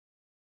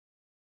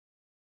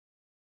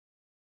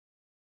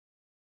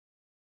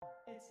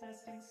It's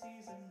nesting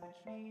season, which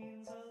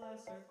means a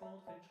lesser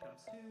goldfinch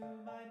comes to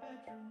my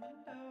bedroom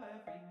window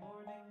every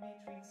morning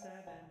between 7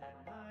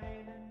 and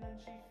 9. And then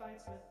she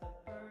fights with the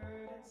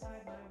bird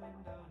inside my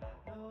window, not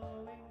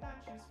knowing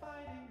that she's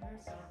fighting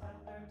herself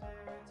and her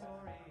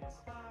territory is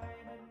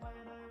fine. And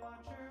when I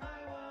watch her, I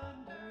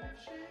wonder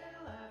if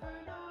she'll ever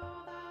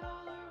know that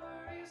all her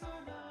worries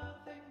are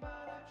nothing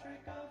but a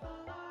trick of the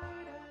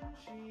light. And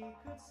she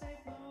could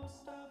save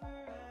most of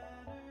her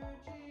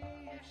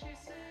energy if she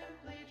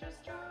simply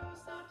just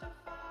chose not to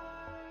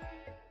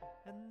fight.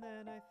 And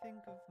then I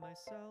think of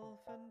myself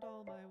and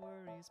all my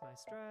worries, my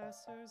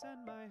stressors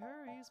and my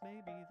hurries.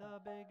 Maybe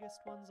the biggest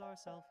ones are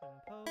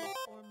self-imposed,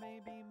 or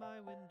maybe my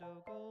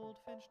window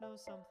goldfinch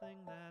knows something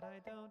that I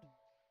don't.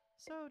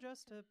 So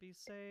just to be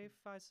safe,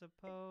 I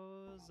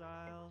suppose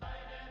I'll find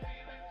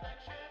every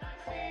reflection I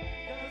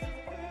see. 'Cause it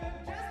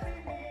could just be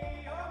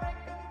me, or it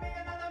could be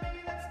another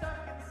me that's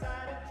stuck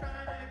inside and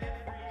trying to get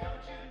free.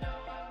 Don't you know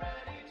I'm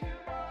ready to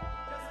roll?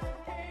 Just in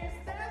case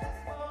there's a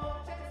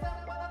small chance that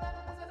one of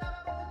them is a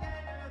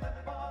doppelganger that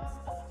wants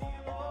to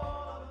steal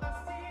all of my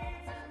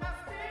seeds and my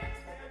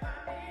sticks and my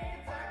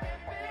needs. I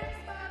can't fix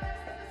my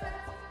list in the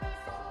sense of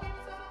this all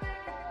keeps on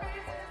making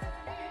faces at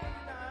me.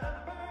 Not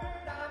a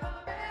bird, I'm a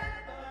man,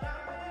 but I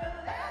will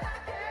and I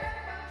can't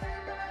punch you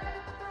right in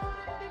the throat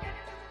if you get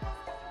too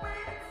close. Just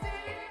wait and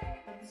see.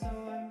 And so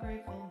I'm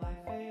grateful my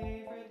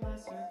favorite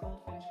lesser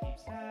goldfinch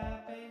keeps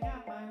tapping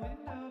at my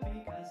window,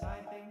 because I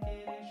think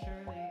it is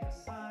surely a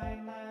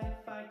sign that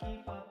if I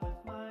keep up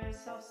with my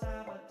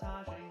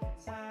self-sabotaging,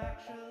 it's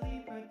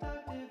actually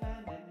productive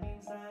and it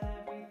means that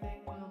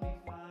everything will be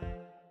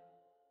fine.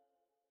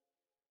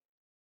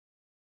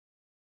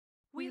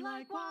 We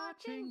like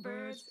watching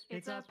birds,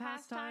 it's a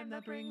pastime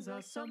that brings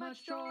us so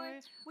much joy.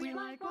 We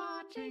like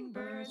watching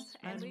birds,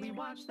 and we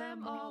watch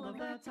them all of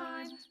the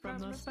time. From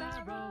the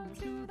sparrow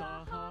to the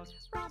hawk,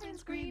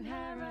 robins, green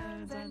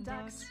herons, and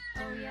ducks.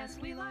 Oh yes,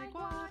 we like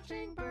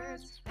watching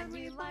birds, and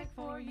we like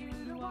for you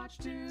to watch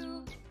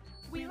too.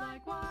 We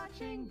like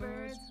watching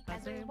birds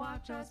as they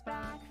watch us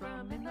back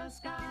from in the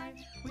sky.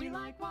 We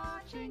like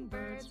watching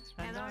birds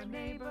and our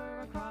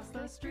neighbor across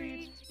the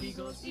street.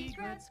 Eagles,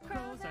 egrets,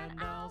 crows,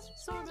 and owls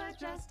soar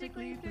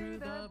majestically through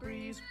the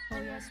breeze.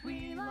 Oh yes,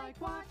 we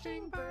like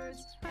watching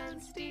birds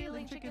and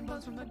stealing chicken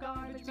bones from the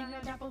garbage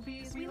behind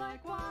Applebee's. We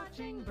like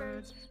watching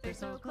birds, they're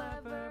so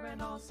clever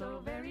and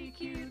also very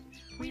cute.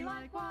 We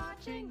like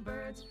watching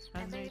birds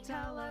and they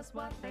tell us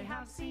what they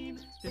have seen.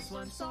 This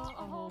one saw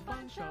a whole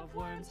bunch of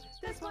worms.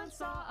 This one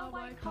saw a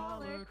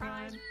white-collar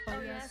crime.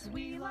 Oh yes,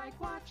 we like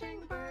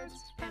watching birds,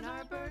 and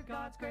our bird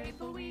gods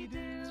grateful we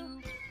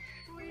do.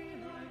 We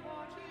like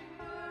watching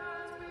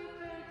birds, we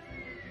pay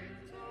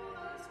tribute to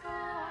the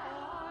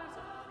skies.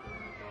 A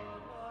bird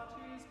god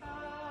watches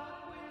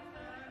back with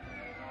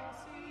their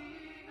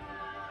all-seeing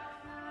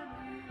eyes. And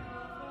we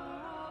offer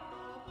up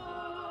the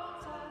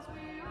birds as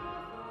we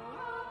offer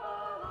up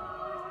our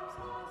lives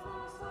as the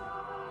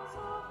servants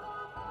of the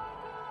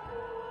Father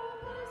who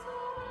place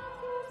our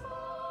answers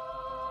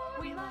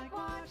on. We like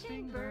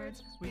watching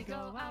birds, we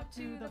go out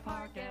to the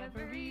park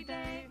every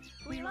day.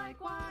 We like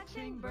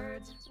watching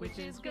birds, which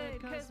is good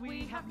cause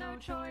we have no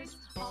choice.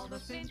 All the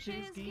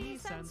finches,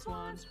 geese, and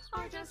swans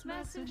are just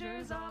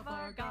messengers of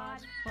our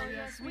God. Oh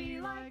yes,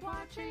 we like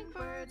watching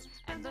birds,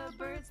 and the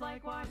birds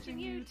like watching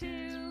you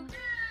too.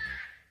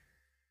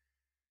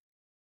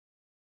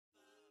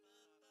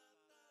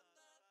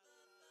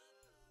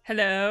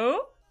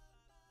 Hello?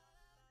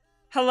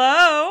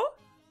 Hello?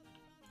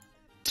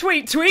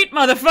 Tweet, tweet,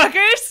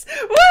 motherfuckers!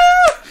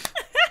 Woo!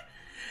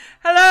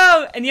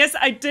 Hello! And yes,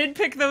 I did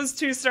pick those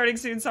two Starting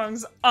Soon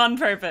songs on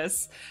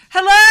purpose.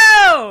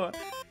 Hello!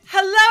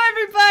 Hello,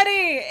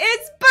 everybody!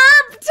 It's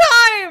burp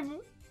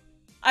time!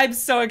 I'm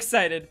so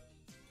excited.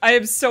 I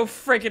am so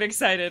freaking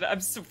excited.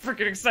 I'm so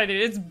freaking excited.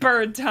 It's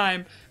bird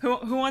time.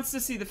 Who wants to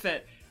see the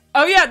fit?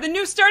 Oh yeah, the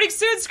new Starting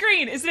Soon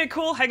screen! Isn't it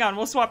cool? Hang on,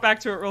 we'll swap back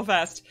to it real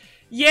fast.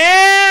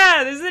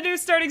 Yeah! This is the new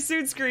Starting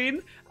Soon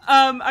screen.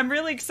 I'm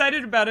really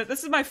excited about it.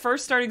 This is my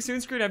first Starting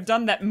Soon screen I've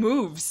done that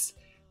moves,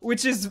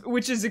 which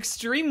is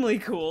extremely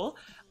cool.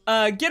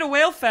 Get a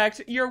whale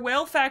fact. Your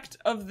whale fact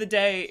of the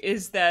day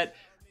is that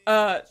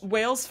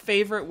Whale's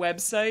favorite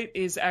website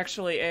is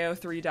actually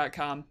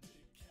AO3.com.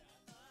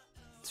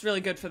 It's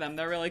really good for them.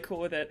 They're really cool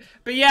with it.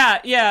 But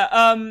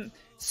yeah.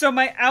 So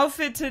my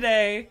outfit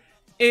today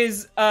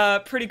is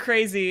pretty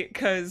crazy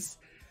because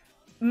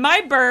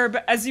my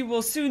burb, as you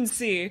will soon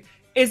see,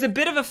 is a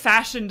bit of a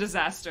fashion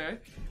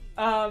disaster.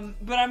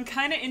 But I'm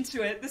kind of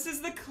into it. This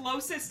is the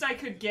closest I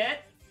could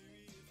get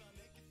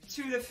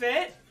to the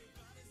fit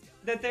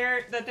that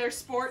they're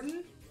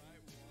sporting.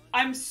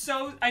 I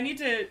need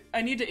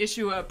to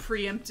issue a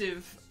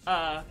preemptive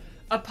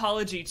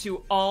apology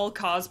to all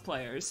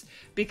cosplayers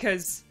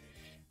because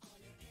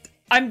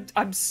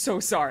I'm so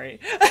sorry.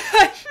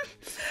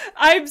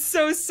 I'm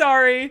so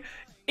sorry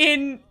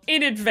in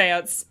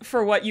advance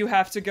for what you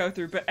have to go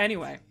through. But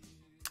anyway,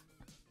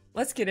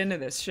 let's get into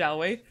this, shall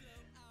we?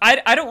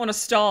 I don't want to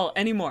stall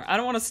anymore. I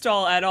don't want to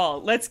stall at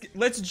all.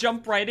 Let's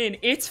jump right in.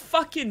 It's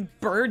fucking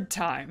bird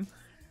time.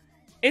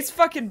 It's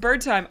fucking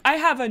bird time. I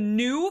have a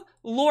new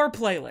lore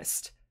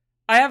playlist.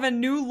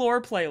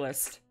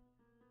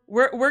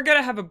 We're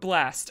gonna have a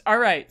blast. All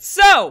right.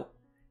 So,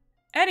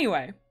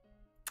 anyway,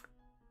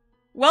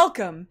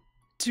 welcome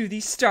to the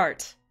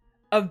start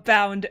of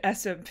Bound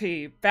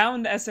SMP.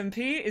 Bound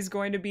SMP is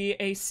going to be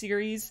a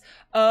series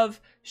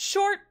of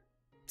short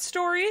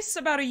stories,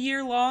 about a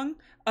year long,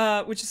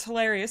 which is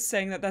hilarious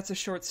saying that that's a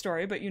short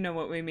story, but you know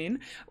what we mean,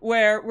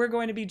 where we're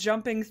going to be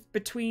jumping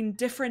between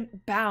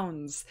different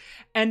bounds.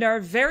 And our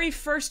very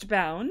first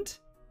bound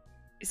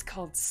is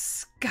called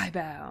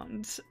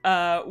Skybound.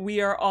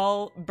 We are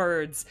all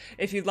birds.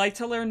 If you'd like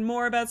to learn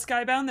more about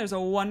Skybound, there's a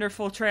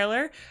wonderful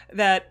trailer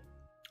that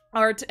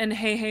Art and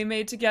Hey Hey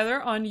made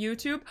together on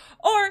YouTube.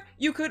 Or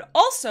you could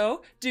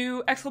also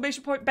do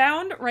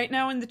 !bound right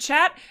now in the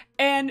chat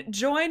and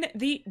join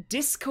the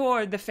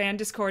Discord. The fan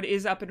Discord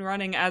is up and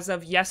running as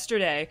of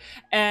yesterday,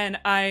 and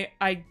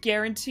I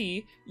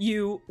guarantee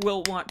you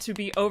will want to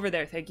be over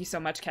there. Thank you so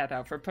much,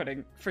 Kathao,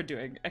 for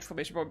doing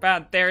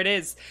 !bound. There it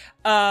is.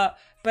 But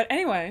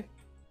anyway,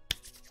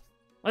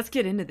 let's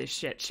get into this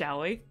shit, shall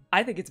we?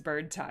 I think it's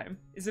bird time.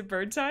 Is it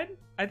bird time?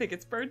 I think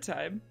it's bird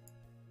time.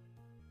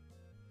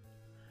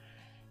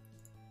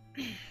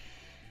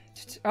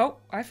 Oh,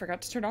 I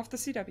forgot to turn off the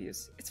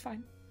CWs. It's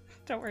fine.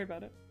 Don't worry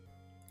about it.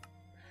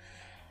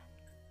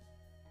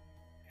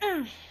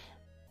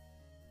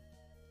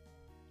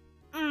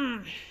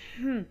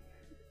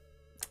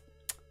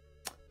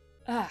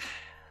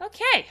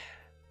 Okay.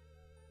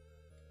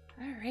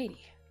 Alrighty.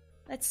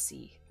 Let's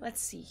see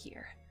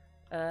here.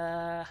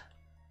 There's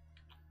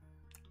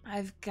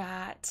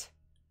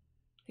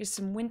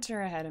some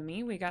winter ahead of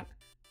me. Maybe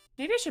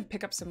I should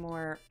pick up some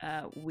more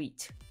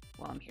wheat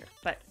while I'm here,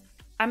 but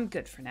I'm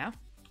good for now.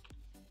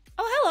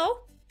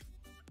 Oh,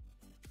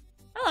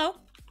 hello.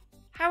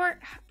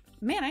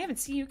 Man, I haven't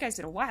seen you guys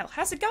in a while.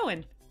 How's it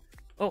going?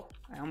 Oh,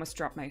 I almost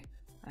dropped my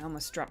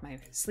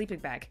sleeping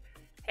bag.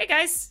 Hey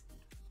guys,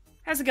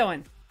 how's it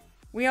going?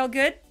 We all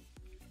good?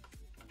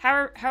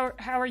 How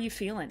are you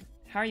feeling?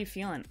 I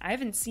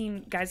haven't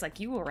seen guys like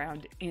you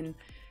around in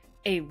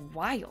a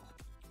while,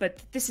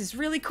 but this is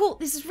really cool.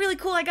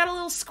 I got a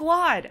little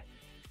squad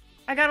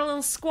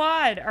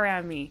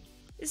around me.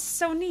 This is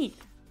so neat.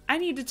 I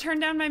need to turn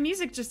down my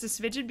music just a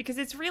smidgen because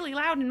it's really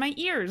loud in my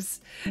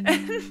ears.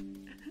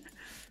 And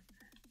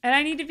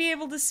I need to be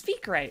able to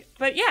speak right.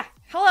 But yeah,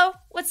 hello,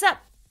 what's up?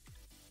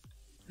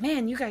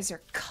 Man, you guys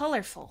are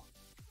colorful.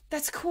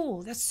 That's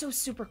cool. That's so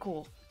super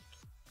cool.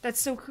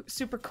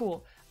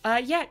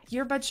 Yeah,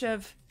 you're a bunch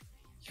of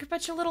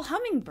little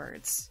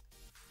hummingbirds.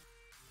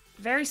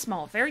 Very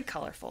small, very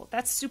colorful.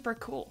 That's super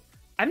cool.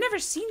 I've never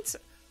seen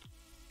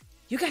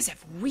You guys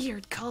have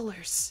weird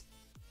colors.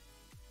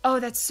 Oh,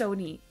 that's so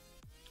neat.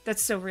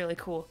 That's so really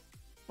cool.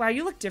 Wow,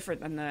 you look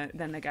different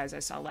than the guys I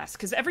saw last.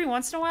 Because every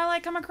once in a while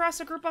I come across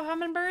a group of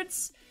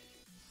hummingbirds,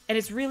 and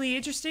it's really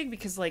interesting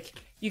because like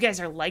you guys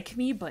are like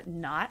me but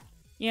not,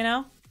 you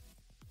know.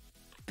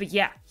 But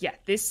yeah,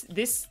 this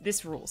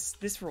rules.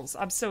 This rules.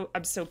 I'm so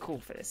cool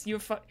for this.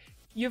 You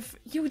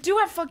do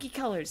have funky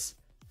colors.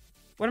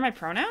 What are my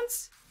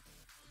pronouns?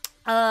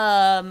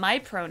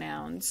 My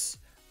pronouns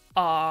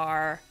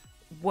are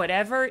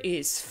whatever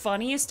is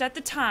funniest at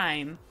the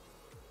time.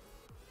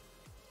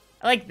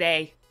 I like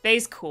they.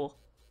 They's cool.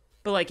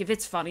 But like if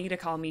it's funny to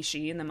call me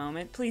she in the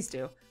moment, please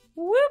do.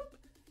 Whoop!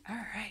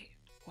 Alright.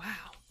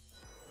 Wow.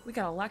 We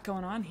got a lot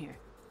going on here.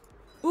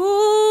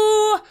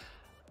 Ooh!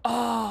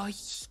 Oh,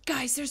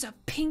 guys, there's a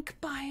pink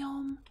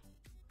biome.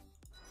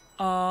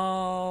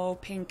 Oh,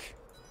 pink.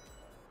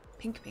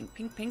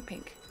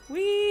 Pink.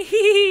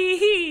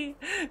 Wee!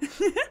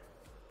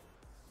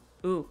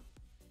 Ooh.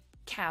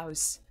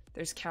 Cows.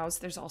 There's cows.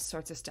 There's all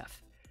sorts of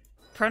stuff.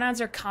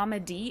 Pronouns are comma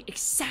D.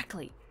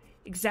 Exactly,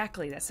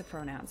 that's the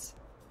pronouns.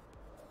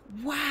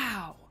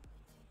 Wow.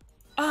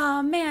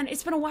 Oh, man,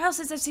 it's been a while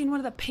since I've seen one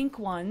of the pink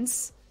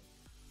ones.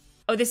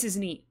 Oh, this is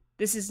neat.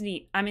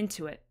 I'm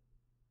into it.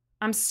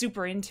 I'm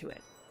super into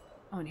it.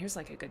 Oh, and here's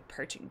like a good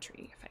perching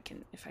tree.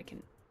 If I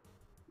can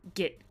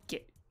get.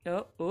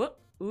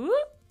 Ooh.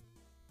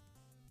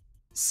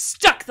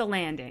 Stuck the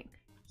landing.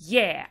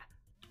 Yeah.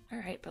 All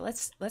right, but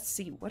let's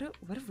see. What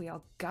have we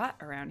all got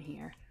around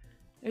here?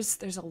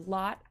 There's a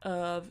lot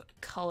of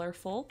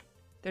colorful.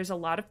 There's a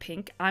lot of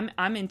pink.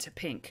 I'm into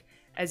pink,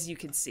 as you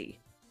can see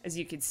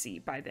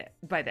by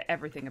the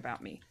everything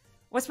about me.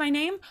 What's my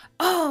name?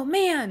 Oh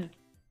man.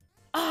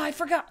 Oh, I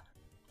forgot.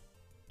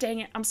 Dang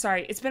it. I'm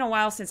sorry. It's been a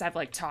while since I've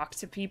like talked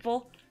to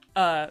people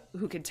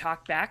who can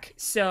talk back.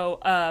 So,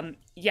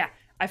 yeah,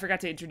 I forgot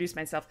to introduce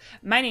myself.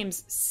 My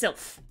name's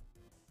Sylph.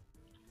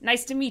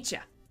 Nice to meet ya.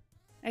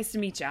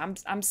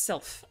 I'm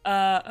Sylph.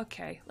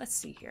 Okay, let's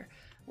see here.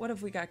 What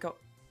have we got go?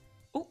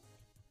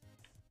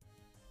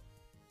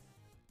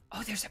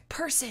 Oh, there's a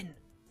person.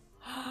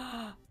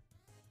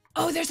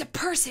 Oh, there's a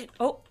person.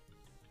 Oh,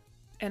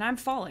 and I'm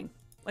falling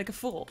like a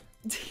fool.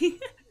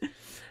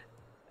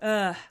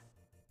 Where'd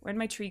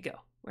my tree go?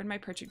 Where'd my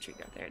perching tree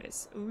go? There it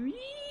is. Weep.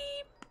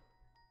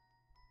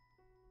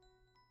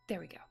 There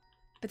we go.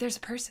 But there's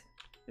a person.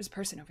 There's a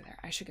person over there.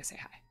 I should go say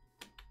hi.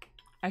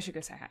 I should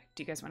go say hi.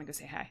 Do you guys want to go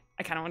say hi?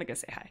 I kind of want to go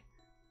say hi.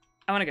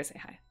 I want to go say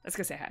hi. Let's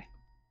go say hi.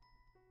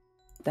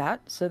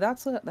 That's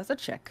a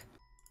check.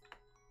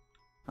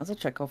 That's a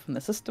check off from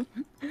the system.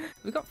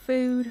 We got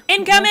food.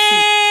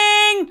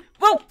 Incoming!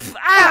 Whoa!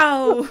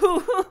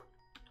 Ow!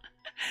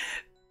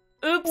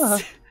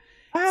 Oops.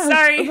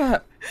 Sorry.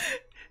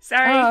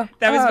 Sorry.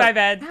 That was my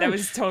bad. That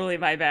was totally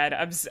my bad.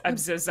 I'm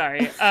so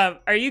sorry.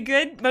 Are you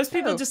good? Most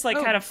people just like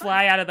kind of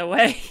fly out of the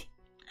way.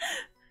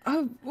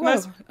 Oh,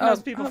 well,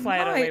 most people fly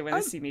out of the way when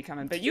they see me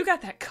coming. But you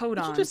got that coat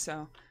on,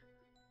 so.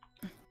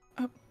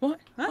 What?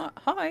 Huh?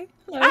 Hi.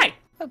 Hello. Hi.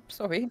 Oh,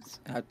 sorry.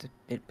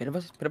 Bit of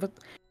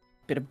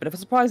a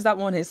surprise. That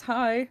one is.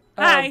 Hi.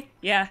 Hi.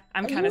 Yeah,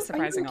 I'm kind of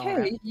surprising all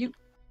around. Oh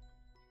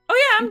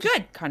yeah, I'm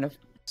good. Kind of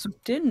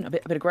swooped in a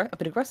bit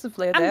aggressive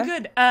there. I'm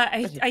good.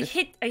 I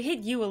hit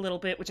you a little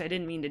bit, which I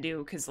didn't mean to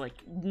do, because like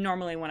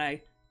normally when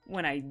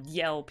I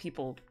yell,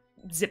 people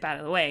zip out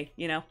of the way,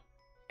 you know.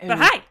 But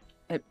hi.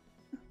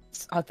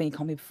 I think you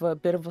caught me for a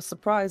bit of a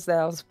surprise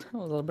there. I was a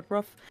little bit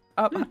rough.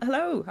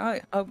 Hello.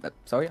 Hi.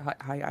 Sorry.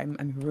 Hi.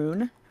 I'm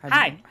Rune.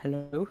 Hi.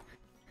 Hello.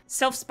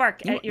 Sylph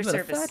Spark at your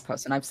service. The third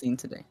person I've seen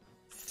today.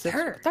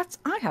 Sir.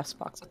 I have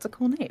Sparks. That's a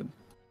cool name.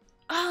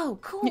 Oh,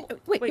 cool.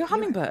 Wait, you're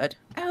Hummingbird.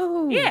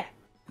 Oh. Yeah.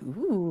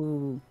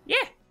 Ooh. Yeah.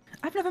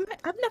 I've never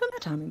met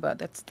Hummingbird.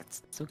 That's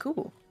so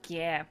cool.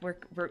 Yeah,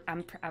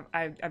 I'm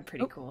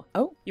pretty cool.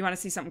 Oh. You want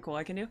to see something cool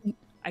I can do?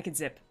 I can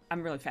zip.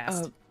 I'm really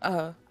fast.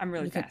 I'm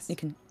really fast. You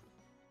can.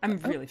 I'm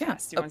really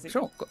fast. You want to see?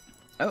 Sure.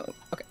 Oh,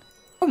 okay.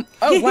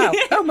 Oh wow!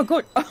 Oh my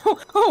god!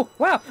 Oh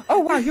wow! Oh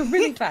wow! You're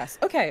really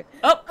fast. Okay.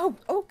 Oh.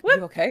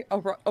 You okay?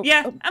 Oh right. Oh,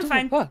 yeah, I'm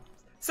fine.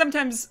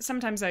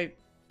 Sometimes I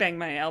bang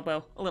my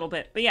elbow a little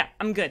bit, but yeah,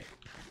 I'm good.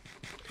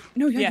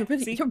 No, you're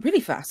really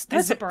fast.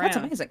 That's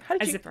amazing. How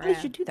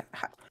did you do that?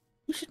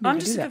 You should. I'm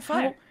just a good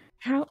flyer.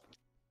 How?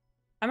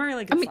 I'm a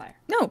really good flyer.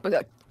 No,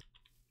 but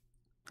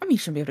you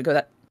shouldn't be able to go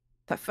that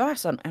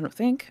fast. I don't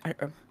think.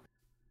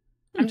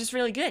 I'm just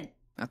really good.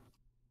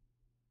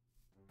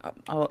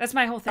 That's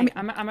my whole thing.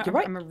 I'm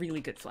a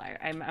really good flyer.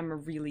 I'm a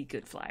really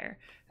good flyer.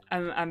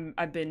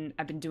 I've been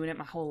doing it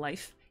my whole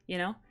life, you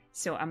know.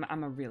 So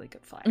I'm a really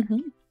good flyer.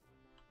 Mm-hmm.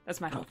 That's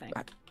my whole thing.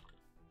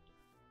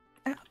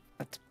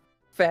 That's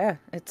fair.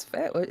 It's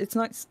fair. It's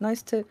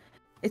nice to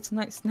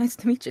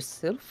meet you,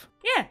 Sylph.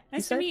 Yeah,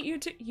 nice to meet you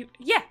too.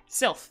 Yeah,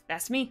 Sylph.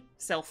 That's me,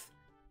 Sylph.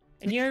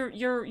 And you're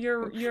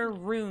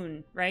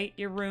Rune, right?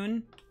 You're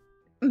Rune.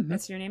 Mm-hmm.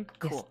 That's your name.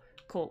 Cool, yes.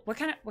 Cool. What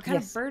kind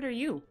of bird are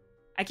you?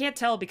 I can't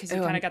tell because you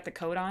kind of got the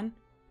coat on.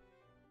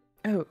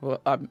 Oh, well,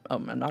 I'm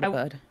not a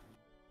bird.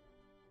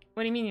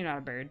 What do you mean you're not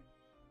a bird?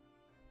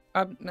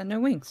 No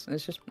wings.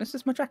 This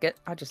is my jacket.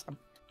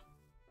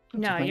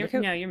 No,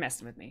 you're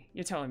messing with me.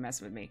 You're totally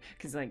messing with me.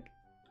 Because like,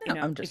 you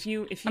know, if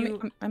you,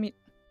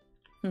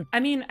 I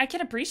mean, I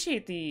can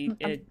appreciate the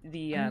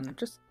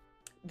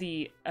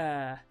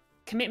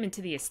commitment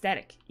to the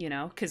aesthetic, you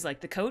know, because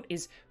like the coat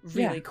is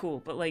really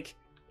cool. But like,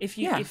 if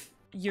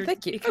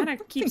it kind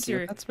of keeps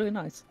that's really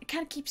nice. It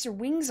kind of keeps your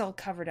wings all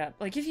covered up.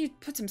 Like if you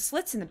put some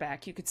slits in the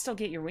back, you could still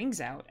get your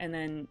wings out, and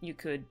then you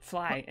could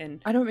fly.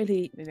 And I don't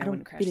really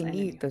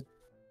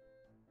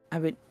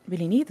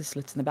need the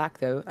slits in the back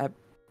though. I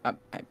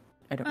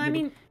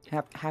don't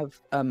have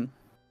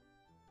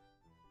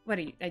What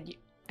are you?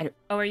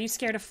 Are you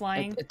scared of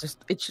flying?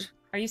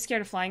 Are you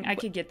scared of flying? I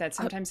could get that.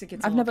 Sometimes it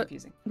gets a little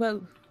confusing.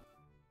 Well,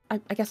 I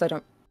guess I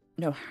don't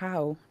know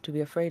how to be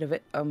afraid of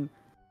it. You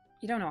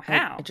don't know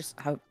how?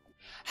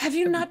 Have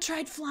you not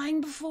tried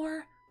flying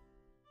before?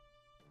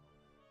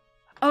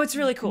 Oh, it's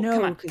really cool. No,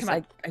 come on. Because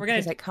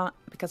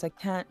I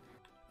can't.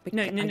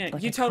 No.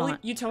 You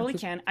totally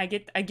can. I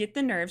get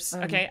the nerves.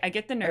 Okay, I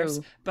get the nerves.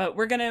 But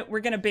we're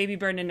gonna baby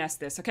bird and nest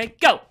this. Okay,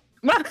 go.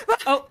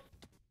 Oh.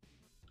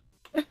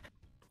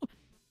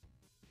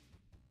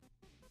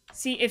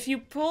 See, if you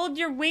pulled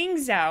your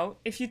wings out,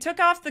 if you took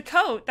off the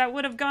coat, that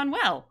would have gone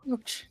well.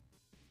 Ouch.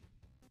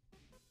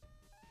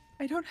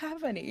 I don't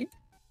have any.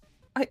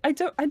 I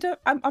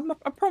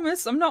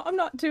promise. I'm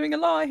not doing a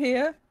lie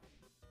here.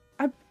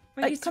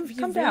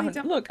 Come down.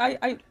 Don't... Look,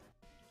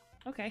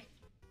 Okay.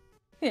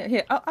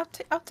 Here.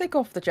 I'll take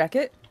off the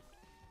jacket.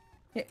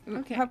 Here,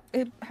 okay. How?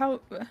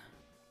 There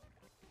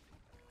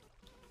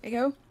you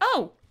go.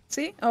 Oh.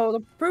 See? Oh, the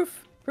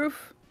proof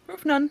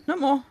none. No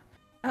more.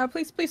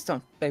 Please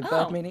don't baby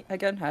bird me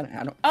again. I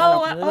don't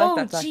really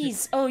like that.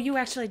 Jeez. Oh, you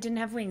actually didn't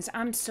have wings.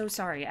 I'm so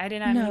sorry. I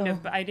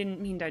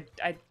didn't mean to.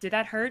 Did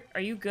that hurt?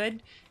 Are you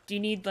good? Do you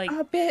need like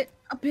a bit?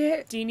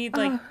 Do you need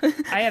like?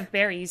 I have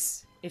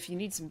berries. If you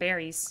need some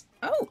berries.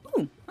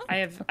 Oh.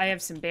 I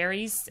have some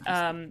berries.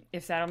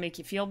 If that'll make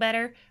you feel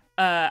better.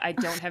 I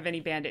don't have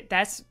any bandit.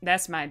 That's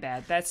my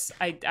bad.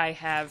 I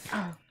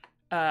have.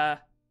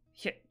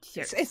 Here,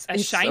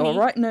 it's shiny. All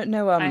right.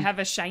 No. I have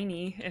a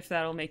shiny. If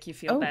that'll make you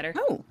feel better.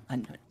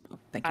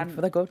 Thank you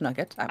for the gold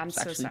nugget. I'm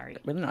so sorry.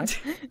 Really nice.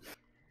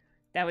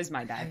 That was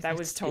my bad. That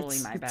was totally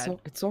my bad.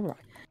 It's all right.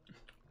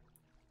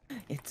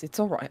 It's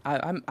all right.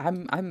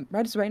 I'm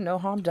right as rain. No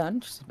harm done.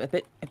 Just a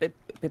bit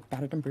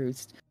battered and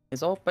bruised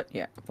is all. But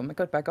yeah, I'll put my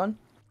coat back on.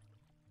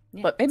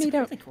 Yeah, But maybe it's a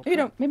don't, really cool maybe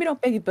pet. don't, maybe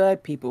don't baby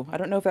bird people. I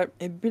don't know if that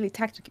it really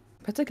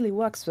particularly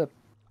works for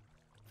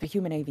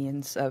human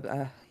avians.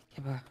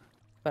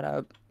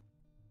 But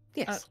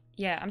yes.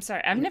 Yeah, I'm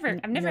sorry. I've never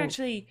No.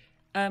 actually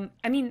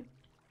I mean,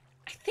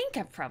 I think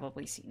I've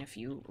probably seen a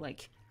few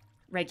like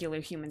regular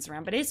humans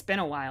around, but it's been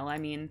a while. I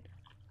mean,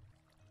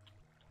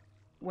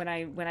 when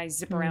I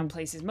zip around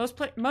places, most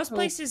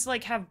places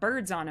like have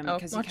birds on them Oh,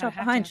 because you watch kind out of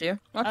have behind to. you.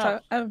 Watch Oh.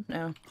 out. Oh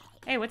no.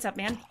 Hey, what's up,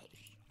 man?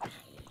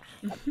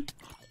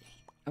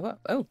 Oh.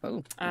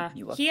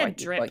 You are he had quite, you're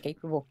drip. quite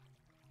capable.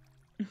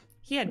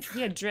 He had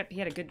drip. He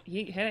had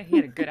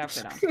a good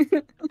outfit on.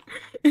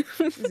 It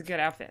was a good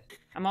outfit.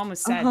 I'm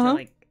almost sad to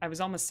like. I was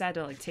almost sad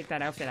to like take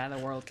that outfit out of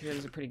the world because it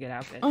was a pretty good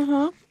outfit.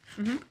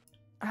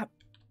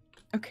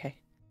 Okay.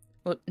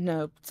 Well,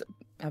 no,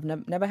 I've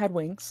never had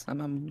wings.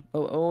 I'm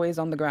always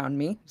on the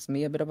ground. It's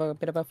me, a bit of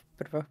a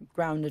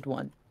grounded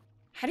one.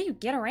 How do you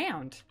get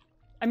around?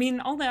 I mean,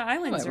 all the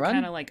islands are run?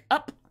 kind of like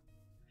up.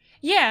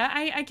 Yeah,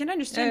 I can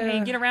understand how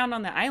you get around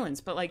on the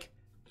islands, but like,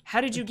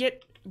 how did you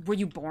get? Were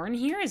you born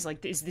here? Is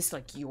this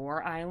like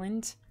your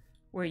island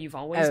where you've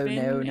always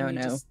been? No.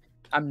 Just...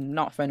 I'm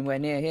not from anywhere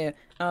near here.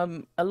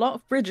 A lot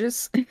of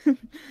bridges, a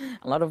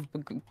lot of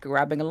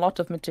grabbing a lot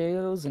of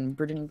materials and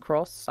bridging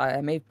across.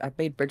 I've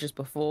made bridges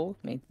before,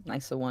 made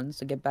nicer ones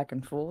to get back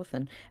and forth,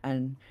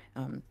 and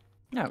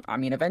no, I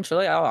mean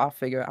eventually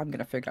I'm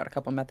gonna figure out a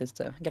couple methods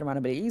to get around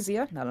a bit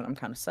easier now that I'm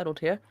kind of settled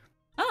here.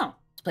 Oh,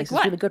 This place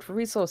like is really good for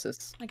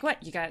resources. Like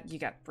what? You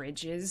got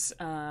bridges.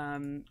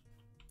 I'm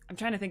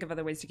trying to think of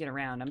other ways to get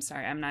around. I'm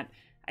sorry,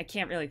 I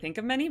can't really think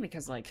of many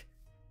because like,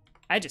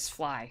 I just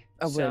fly.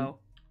 Oh, really?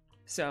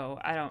 So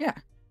I don't. Yeah,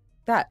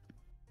 that.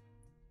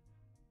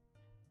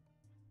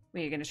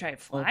 Wait, you're gonna try to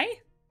fly?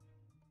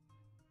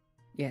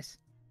 Yes.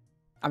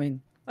 I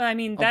mean. Well, I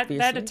mean obviously.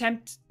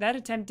 that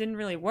attempt didn't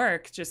really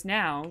work just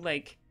now.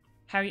 Like,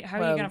 how are you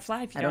gonna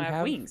fly if you don't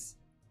have wings?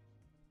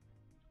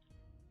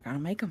 Gotta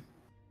make them.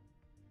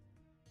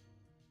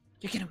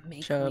 You're gonna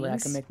make Surely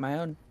wings? I can make my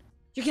own.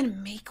 You're gonna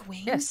make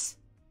wings? Yes.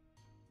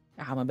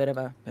 I'm a bit of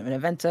an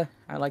inventor.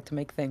 I like to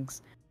make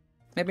things.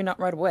 Maybe not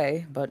right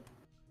away, but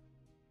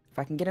if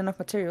I can get enough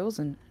materials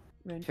and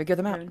figure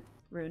them out.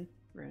 Rune.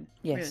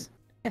 Yes.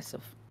 Yes,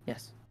 Sylph.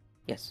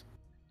 Yes.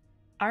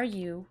 Are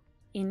you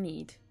in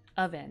need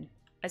of an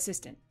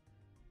assistant?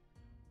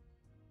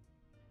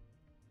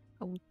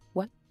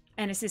 What?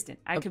 An assistant.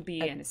 I could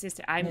be an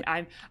assistant.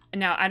 I'm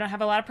now I don't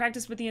have a lot of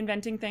practice with the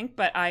inventing thing,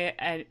 but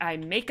I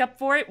make up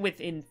for it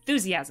with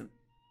enthusiasm.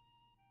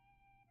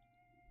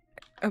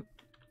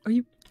 Are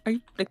you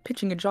like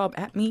pitching a job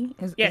at me?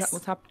 Is that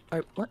what's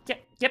happening? What?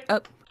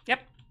 Yep.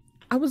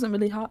 I wasn't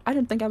really I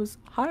didn't think I was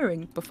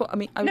hiring before. I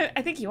mean, no,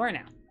 I think you are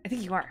now. I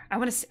think you are. I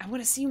want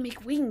to see you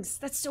make wings.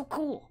 That's so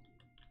cool.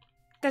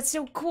 If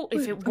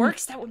it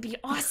works, that would be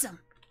awesome.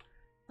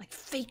 Like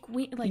fake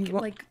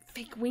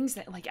fake wings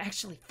that like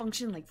actually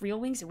function like real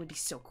wings. It would be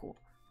so cool.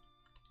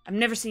 I've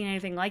never seen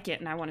anything like it,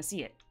 and I want to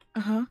see it.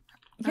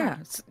 Yeah.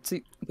 So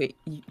wait,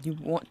 you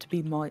want to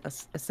be my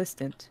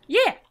assistant?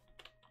 Yeah.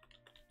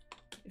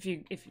 If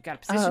you got a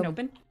position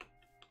open.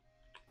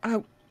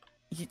 I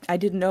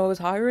didn't know I was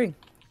hiring.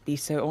 Be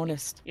so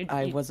honest.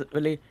 I wasn't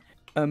really.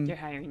 You're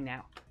hiring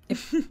now.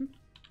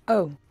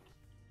 Oh.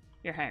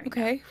 You're hiring.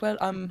 Okay. Well,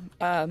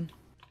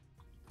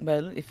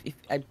 well, if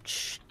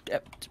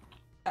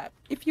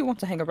you want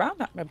to hang around,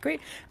 that'd be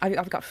great.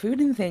 I've got food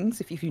and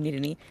things. If you need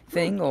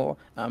anything, or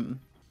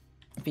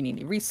if you need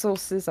any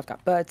resources, I've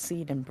got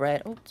birdseed and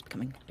bread. Oh, it's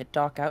becoming a bit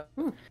dark out.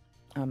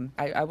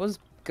 I was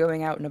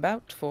going out and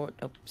about for.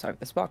 Oh, sorry,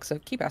 this box. So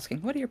keep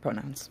asking. What are your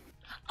pronouns?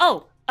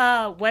 Oh,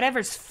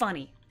 whatever's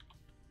funny.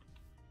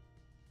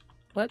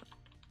 What?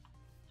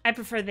 I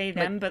prefer they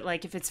them, but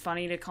like if it's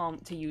funny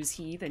to use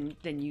he, then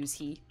use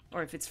he.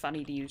 Or if it's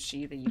funny to use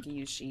she, then you can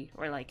use she.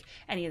 Or like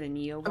any of the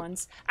Neo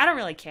ones. I don't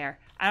really care.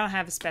 I don't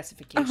have a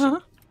specification.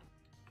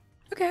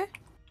 Okay.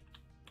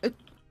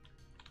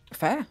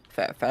 Fair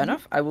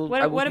enough. I will.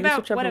 What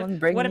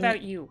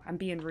about you? I'm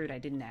being rude. I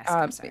didn't ask.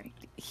 I'm sorry.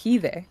 He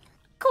there.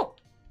 Cool.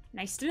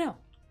 Nice to know.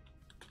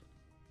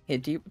 Here,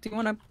 do you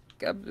want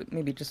to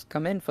maybe just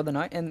come in for the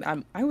night?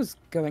 And I was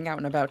going out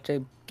and about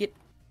to get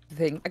the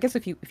thing. I guess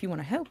if you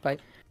want to help,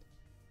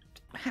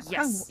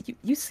 yes.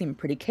 You seem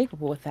pretty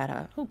capable with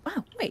that. Oh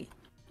wow, wait,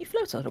 you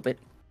float a little bit.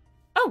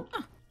 Oh,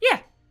 yeah.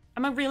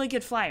 I'm a really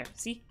good flyer.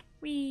 See?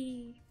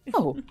 Wee.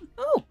 Oh.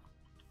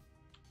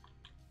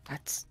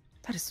 That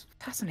is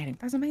fascinating.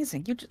 That's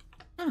amazing. You just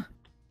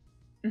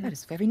that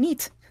is very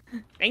neat.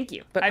 Thank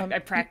you. But I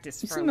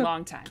practiced for a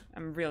long time.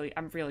 I'm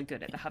really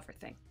good at the hover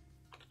thing.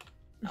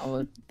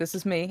 Oh, this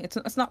is me. It's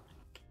not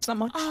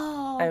much.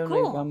 Oh, I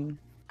only, cool.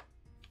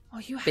 Oh,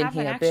 you have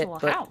an actual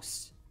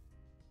house.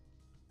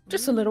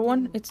 Just a little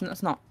one. It's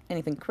not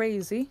anything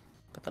crazy.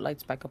 Put the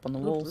lights back up on the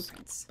walls.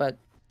 Blueprints. But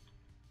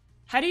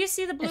how do you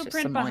see the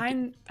blueprint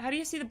behind? How do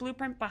you see the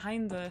blueprint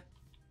behind the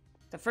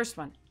first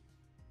one?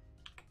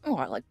 Oh,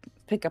 I like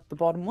pick up the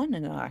bottom one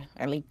and I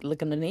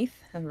look underneath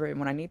and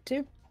when I need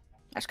to.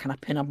 I just kind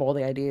of pin up all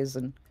the ideas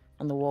and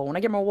on the wall when I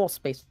get more wall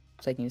space,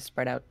 so I can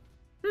spread out.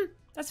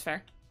 That's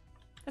fair.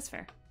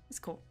 It's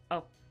cool.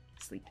 Oh,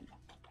 sleepy.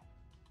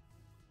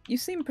 You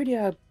seem pretty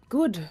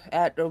good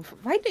at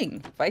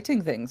fighting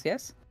things.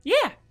 Yes.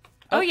 Yeah.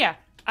 Oh yeah.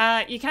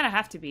 You kind of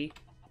have to be,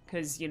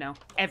 because you know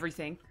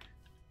everything.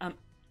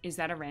 Is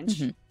that a wrench?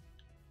 Mm-hmm.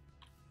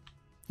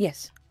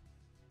 Yes.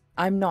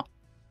 I'm not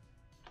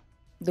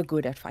the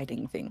good at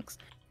fighting things,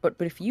 but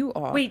if you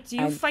are, Wait, do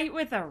you fight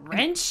with a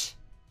wrench?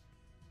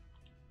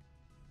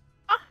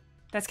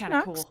 That's kind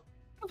of cool.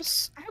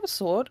 I have a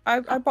sword.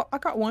 I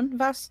got one.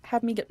 Vass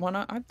had me get one.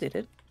 I did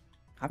it.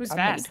 Who's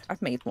Vass?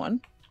 I've made one.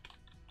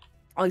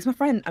 Oh, he's my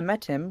friend. I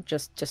met him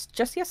just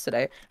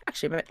yesterday.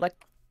 Actually, I met like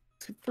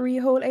 3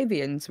 whole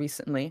avians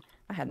recently.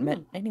 I hadn't met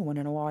anyone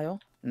in a while.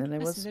 And then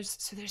there was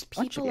so there's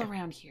people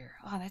around here.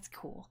 Oh, that's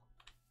cool.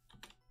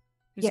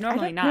 There's yeah,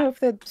 normally I don't not. know if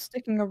they're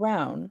sticking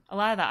around. A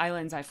lot of the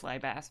islands I fly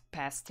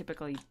past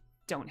typically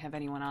don't have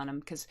anyone on them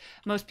because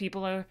most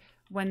people are,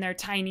 when they're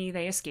tiny,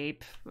 they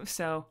escape.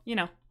 So, you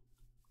know,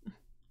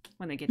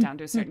 when they get down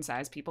to a certain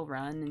size, people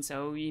run. And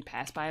so you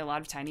pass by a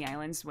lot of tiny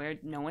islands where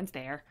no one's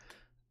there.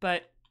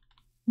 But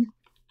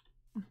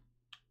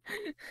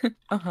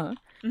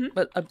Mm-hmm.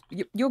 But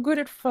you're good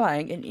at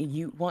flying, and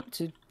you want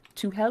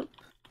to help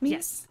me.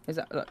 Yes. Is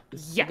that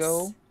yes?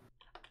 Go?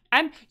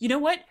 You know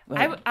what?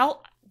 Well,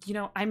 I'll. You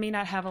know, I may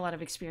not have a lot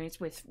of experience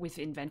with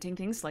inventing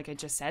things, like I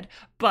just said,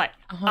 but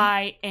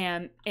I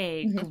am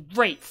a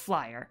great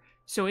flyer.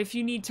 So if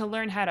you need to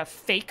learn how to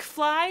fake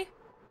fly,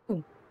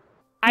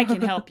 I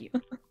can help you.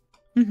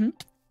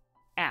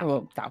 Ow.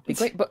 Well, that would be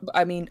great. But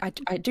I mean,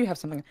 I do have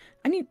something.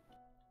 I need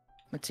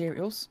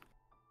materials.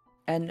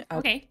 And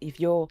okay. if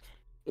I'll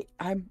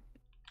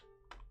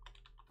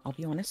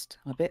be honest,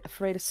 I'm a bit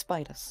afraid of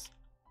spiders.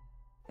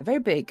 They're very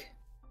big.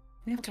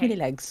 They have too many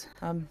legs.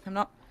 I'm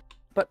not,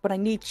 but I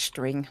need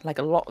string, like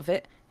a lot of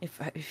it.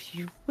 If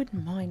you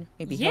wouldn't mind,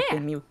 maybe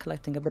helping me with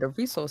collecting a bit of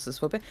resources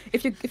for a bit.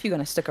 If you're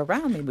gonna stick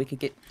around, maybe we could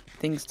get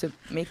things to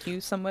make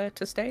you somewhere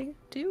to stay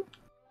too.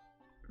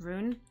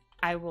 Rune,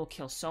 I will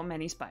kill so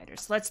many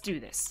spiders. Let's do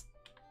this.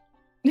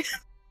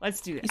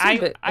 Let's do this.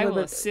 I will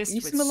assist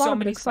with so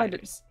many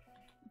spiders.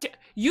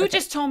 You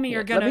just told me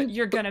you're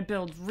gonna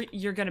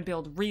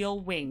build real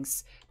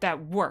wings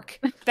that work.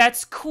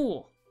 That's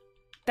cool.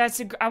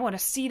 I want to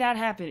see that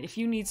happen. If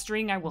you need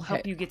string, I will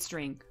help you get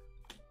string.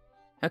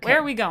 Okay. Where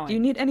are we going? Do you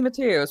need any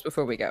materials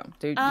before we go?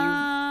 Do you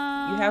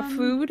have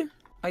food?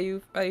 Are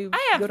you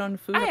good on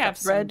food? I have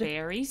some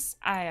berries.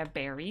 I have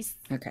berries.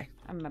 Okay.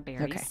 I'm a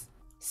berries. Okay.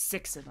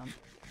 6 of them.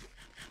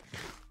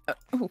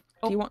 Do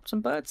you want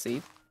some bird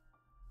seed?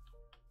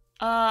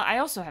 I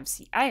also have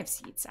seeds. I have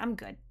seeds. I'm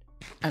good.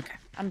 Okay.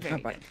 I'm very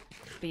good.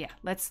 But yeah,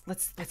 let's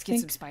get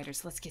some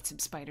spiders. Let's get some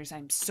spiders.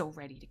 I'm so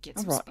ready to get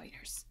some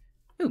spiders.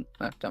 Ooh,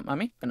 don't mind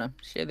me. Gonna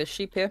share this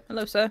sheep here.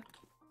 Hello, sir.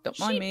 Don't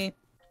mind me.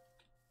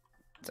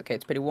 It's okay.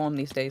 It's pretty warm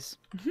these days.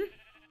 Here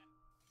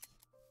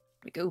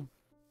we go.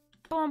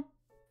 Boom.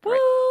 Woo!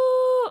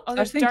 Oh,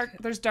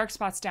 there's dark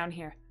spots down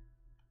here.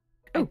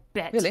 I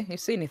bet. Really? You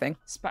see anything?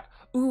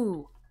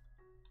 Ooh.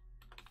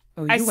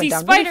 Oh, I see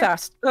spider. Really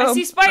fast. I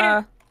see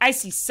spider. I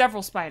see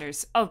several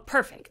spiders. Oh,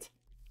 perfect.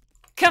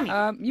 Come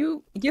here.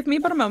 You give me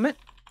but a moment.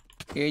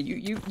 Here,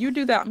 you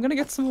do that. I'm gonna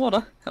get some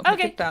water. Help me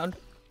get down.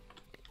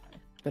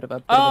 Bit of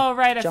a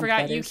right. I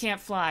forgot you can't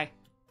fly.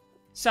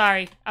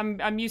 Sorry.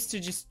 I'm used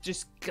to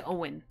just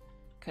going,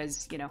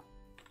 cause you know.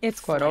 It's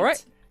quite all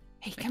right.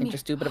 Hey, come here.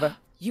 Just do a bit of a.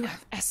 You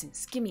have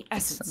essence. Give me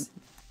essence.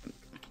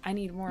 I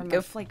need more of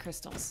my flight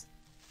crystals.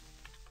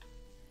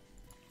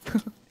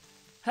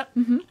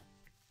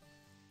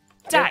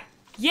 Die.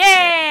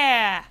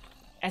 Yeah.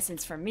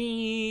 Essence for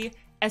me.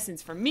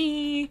 Essence for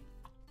me.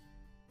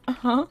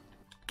 I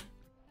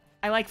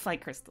like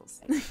flight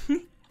crystals.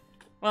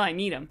 Well, I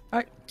need them.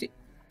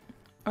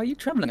 Are you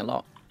traveling a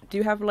lot? Do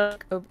you have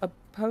like a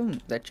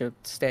home that you're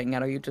staying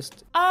at? Or are you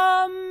just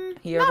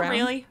here not around?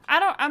 Really.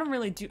 I don't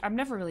really do. I've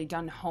never really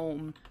done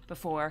home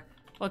before.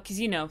 Well, because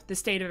you know the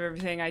state of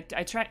everything. I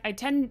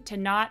tend to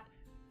not.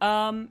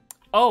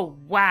 Oh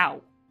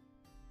wow.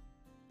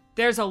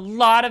 There's a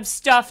lot of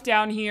stuff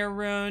down here,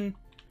 Rune.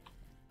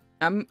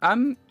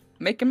 I'm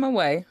making my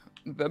way.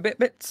 A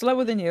bit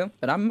slower than you,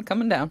 but I'm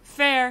coming down.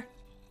 Fair.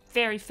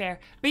 Very fair.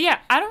 But yeah,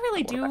 I don't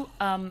really do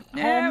home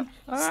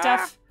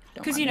stuff.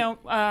 Because, you know,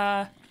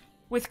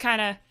 with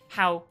kind of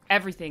how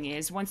everything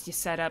is, once you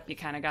set up, you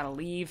kind of got to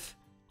leave.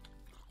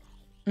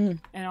 And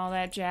all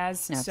that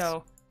jazz. That's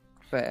so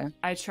fair.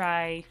 I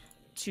try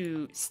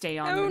to stay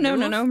on the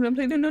move. No,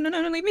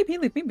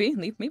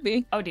 leave me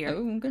be. Oh, dear.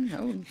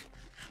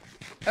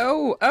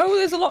 Oh,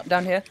 there's a lot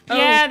down here.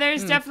 Yeah,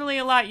 there's definitely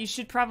a lot. You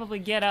should probably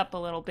get up a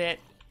little bit.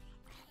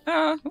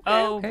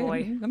 Okay.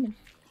 Boy.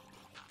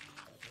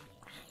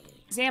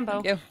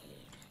 Zambo.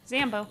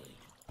 Zambo.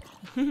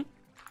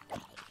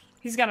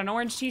 He's got an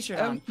orange t-shirt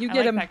on. You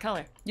get him. That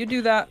color. You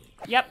do that.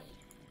 Yep.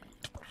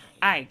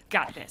 I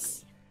got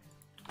this.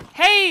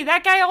 Hey,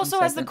 that guy also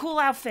has the cool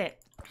outfit.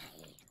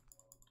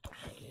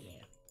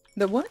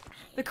 The what?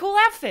 The cool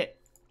outfit.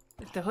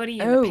 With the hoodie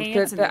and the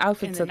pants the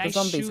outfits and the that nice the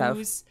zombies shoes. have.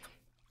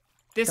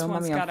 This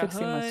one's got a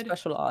fixing hood. my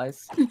special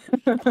eyes.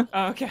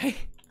 Okay.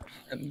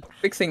 I'm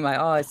fixing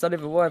my eyes. Don't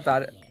even worry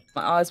about it.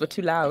 My eyes were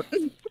too loud.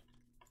 There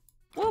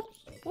Whoop,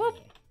 whoop.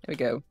 we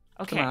go.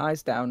 Okay. Put my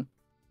eyes down.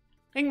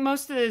 I think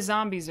most of the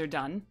zombies are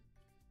done.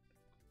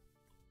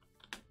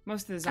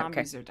 Most of the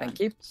zombies are done. Thank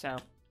you. So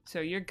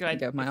you're There you good.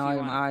 go. My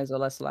eyes are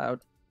less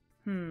loud.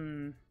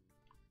 Hmm.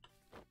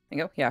 There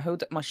you go. Yeah,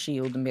 hold up my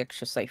shield and be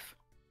extra safe.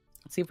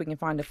 Let's see if we can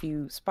find a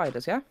few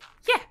spiders, yeah?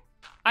 Yeah.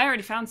 I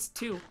already found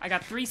 2. I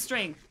got 3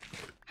 string.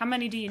 How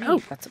many do you need?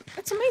 Oh,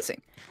 that's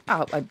amazing.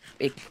 Oh, a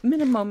big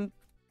minimum,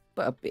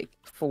 but a big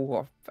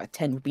 4 or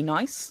 10 would be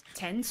nice.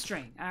 10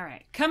 string. All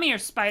right. Come here,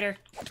 spider.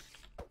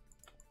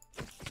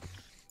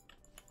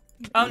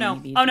 Oh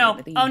no. Oh no.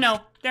 Oh no.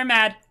 They're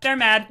mad. They're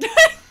mad.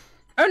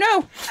 Oh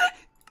no!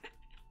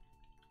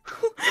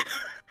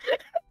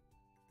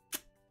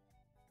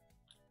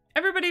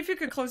 Everybody, if you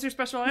could close your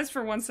special eyes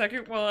for 1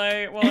 second while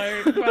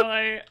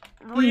I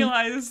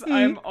realize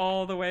I'm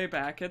all the way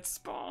back at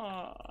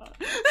spawn.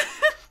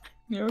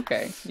 You're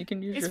okay. You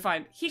can use It's your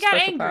fine. He got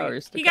special angry.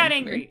 powers to He got come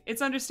angry. through.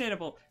 It's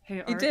understandable. Hey,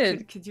 He Art,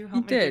 did. Could you He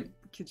help me? did.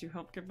 Could you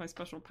help give my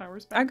special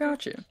powers back? I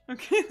got you.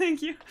 Okay,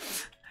 thank you.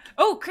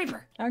 Oh,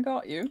 creeper. I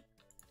got you.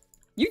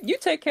 You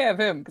take care of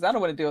him, because I don't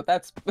want to deal with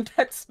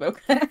that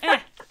smoke. Eh.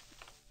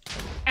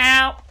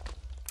 Ow.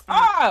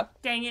 Ah!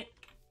 Dang it.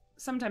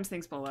 Sometimes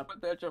things blow up.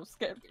 But that jump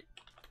scared me.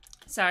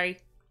 Sorry.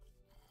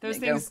 Those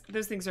There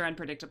you things are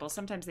unpredictable.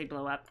 Sometimes they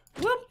blow up.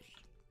 Whoop.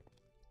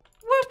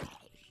 Whoop.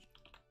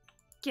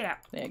 Get out.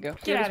 There you go.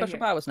 Get You have out of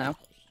special here. powers now.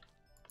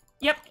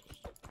 Yep.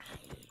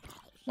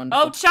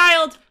 Wonderful. Oh,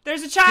 child!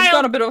 There's a child! You've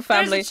got a bit of a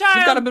family. There's a child!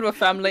 You've got a bit of a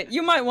family.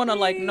 You might want to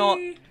like not.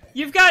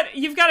 You've got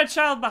a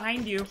child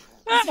behind you.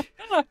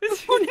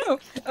 Oh no!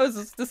 Oh,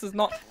 this is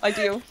not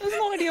ideal. This is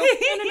not ideal.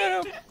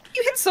 No.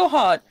 You hit so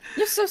hard.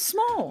 You're so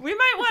small. We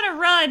might want to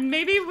run.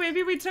 Maybe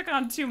we took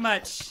on too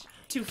much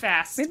too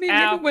fast. Maybe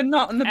Ow. we're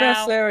not in the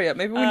best Ow. area.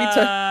 Maybe we need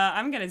to.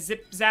 I'm gonna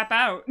zap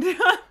out.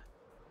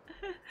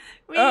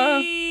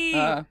 Whee!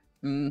 Are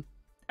you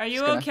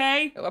Just gonna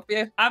okay? Go up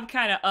here. I'm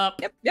kind of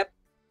up Yep.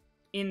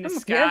 in the I'm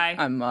up here. sky.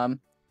 I'm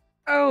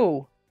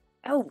Oh,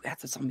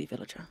 that's a zombie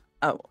villager.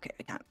 Oh, okay.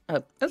 I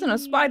can't. There's a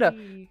spider.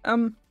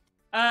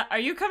 Are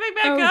you coming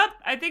back Oh. up?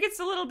 I think it's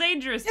a little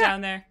dangerous Yeah.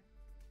 down there.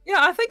 Yeah,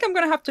 I think I'm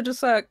gonna have to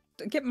just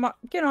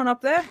get on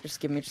up there. Just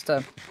give me just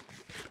a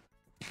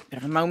bit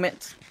of a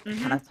moment. Mhm.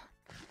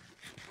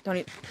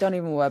 Kinda, don't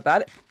even worry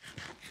about it.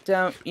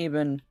 Don't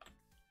even.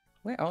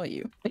 Where are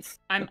you?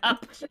 I'm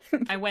up.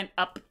 I went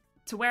up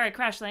to where I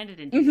crash landed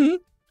into. Mm-hmm.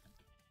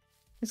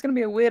 It's gonna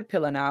be a weird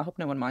pillar now. I hope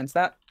no one minds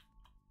that.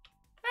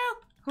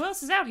 Well, who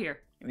else is out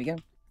here? Here we go.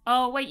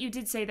 Oh, wait, you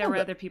did say there were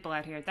but- other people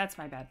out here. That's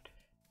my bad.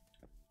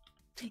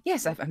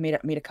 Yes, I've made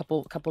a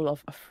couple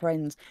of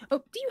friends. Oh,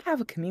 do you have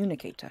a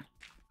communicator?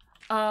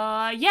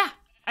 Yeah.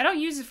 I don't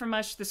use it for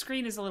much. The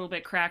screen is a little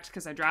bit cracked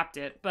because I dropped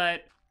it,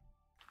 but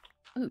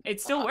Ooh,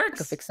 it still I works.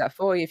 could fix that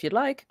for you if you'd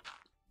like.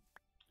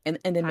 And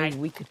then Hi. maybe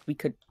we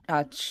could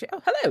oh,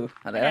 hello.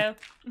 Hello.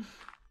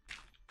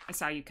 I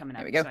saw you coming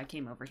There up, we go. so I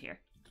came over here.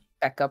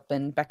 Back up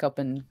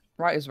and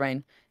right as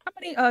rain. How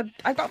many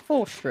I got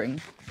 4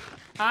 string.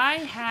 I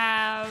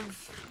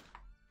have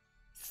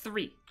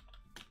 3.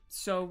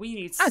 So we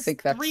need I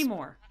think 3 that's-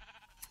 more.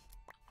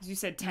 'Cause you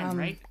said 10,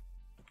 right?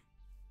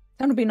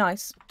 That would be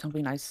nice. Don't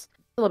be nice.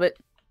 A little bit.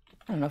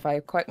 I don't know if I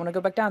quite want to go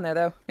back down there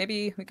though.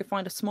 Maybe we could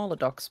find a smaller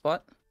dock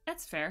spot.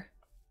 That's fair.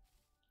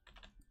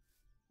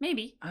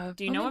 Maybe.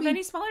 Do you or know of maybe-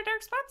 any smaller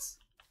dark spots?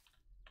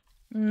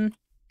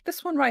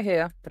 This one right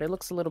here, but it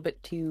looks a little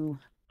bit too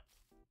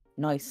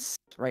nice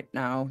right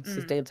now. This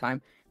is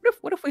daytime.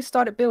 What if we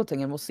started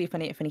building and we'll see if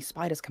any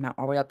spiders come out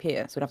all the way up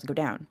here, so we don't have to go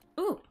down.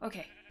 Ooh,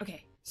 okay.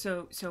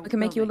 So We can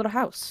make you a little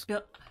house.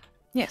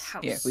 Yes.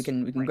 Yeah, we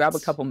can grab a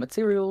Right. couple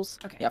materials.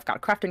 Okay. Yeah, I've got a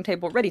crafting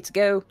table ready to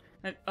go.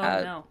 Oh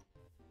no.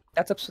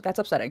 That's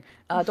upsetting.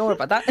 Don't worry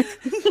about that.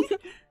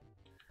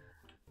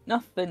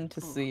 Nothing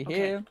to see Okay.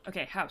 here.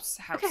 Okay, house.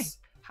 Okay.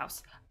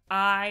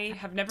 I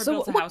have never So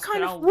built a what house, kind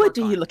but of I'll wood work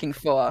are you on. looking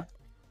for?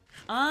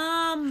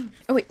 Oh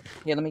wait,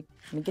 here, let me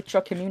get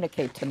your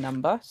communicator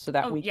number so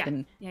that we yeah.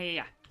 can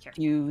Yeah. Here.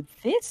 do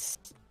this.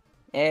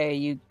 There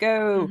you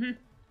go. Mhm.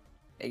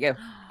 There you go.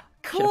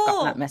 Cool. Should have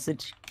gotten that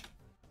message.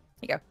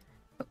 Here you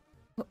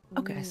go.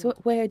 Okay, so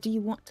where do you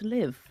want to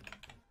live?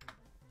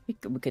 We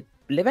could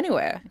live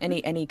anywhere.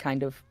 Any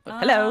kind of.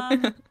 Hello.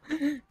 We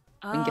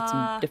can get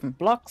some different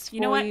blocks for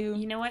You know what? you.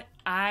 You know what?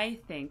 I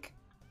think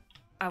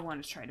I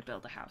want to try to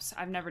build a house.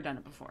 I've never done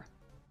it before.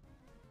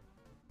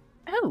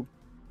 Oh,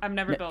 I've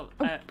never built.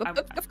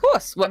 of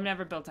course. I've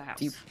never built a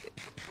house.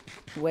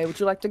 Where would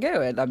you like to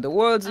go? The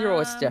woods, your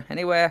oyster.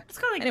 Anywhere. Let's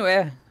go like.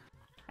 Anywhere.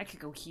 I could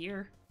go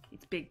here.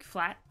 It's big,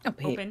 flat, Up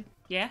here. open.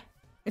 Yeah.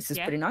 This is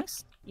Yeah. pretty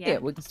nice. Yeah.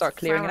 We can start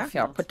clearing it Flower out.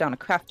 Here, I'll field. put down a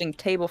crafting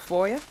table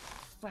for you.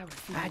 Flower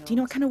Do you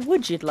know what kind of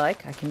wood you'd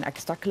like? I can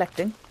start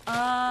collecting.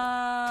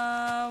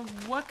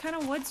 What kind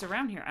of wood's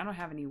around here? I don't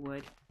have any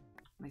wood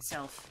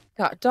myself.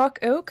 Got dark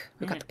oak.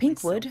 We got Yeah, the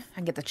pink wood. myself. I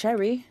can get the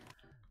cherry.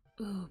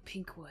 Ooh,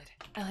 pink wood.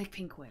 I like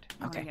pink wood.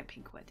 I want to Okay. get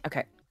pink wood.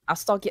 Okay, I'll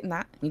start getting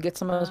that. You get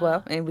some as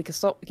well, and we can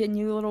start getting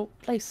you a little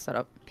place set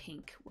up.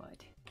 Pink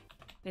wood.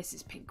 This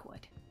is pink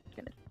wood.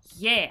 Gonna-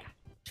 Yeah.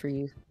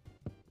 Trees.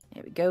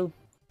 There we go.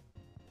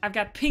 I've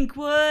got pink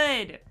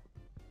wood.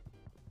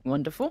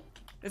 Wonderful.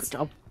 It's, Good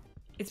job.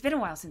 it's been a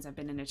while since I've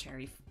been in a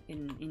cherry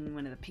in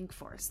one of the pink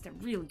forests. They're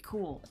really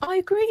cool. I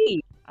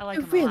agree. I like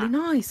They're them a really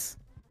lot. nice.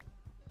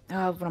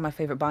 Oh, one of my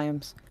favorite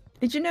biomes.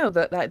 Did you know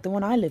that the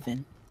one I live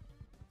in,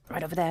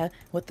 right over there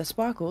with the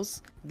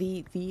sparkles,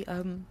 the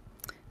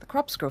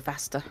crops grow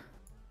faster.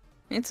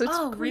 It's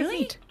Oh, quite really?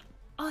 neat.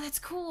 Oh, that's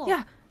cool.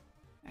 Yeah,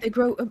 they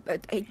grow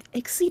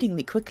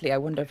exceedingly quickly. I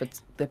wonder if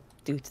it's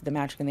due to the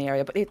magic in the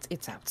area, but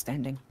it's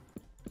outstanding.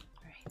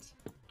 Right.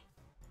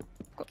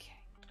 Okay.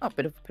 Oh,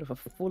 bit of a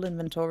full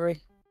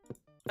inventory.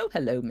 Oh,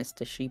 hello,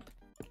 Mr. Sheep.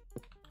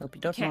 Hope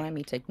you don't Okay. mind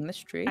me taking this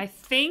tree. I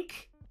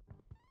think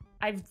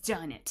I've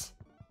done it.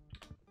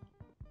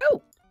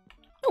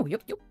 Oh, you're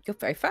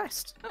very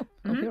fast. Oh,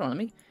 Mhm. here on, let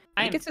me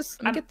get this.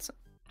 Let me I'm get.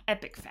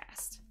 epic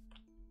fast.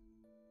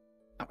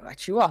 Oh,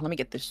 right, you are. Let me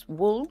get this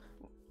wool.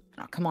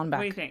 Oh, come on back.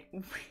 What do you think?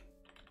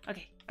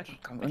 Okay.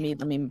 Come, okay.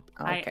 let me.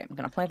 Okay, I'm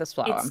gonna plant this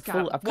flower. It's I'm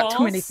full. got I've got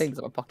too many walls, things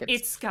in my pockets.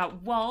 It's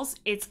got walls.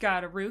 It's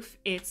got a roof.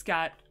 It's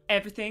got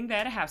everything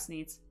that a house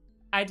needs.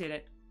 I did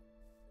it.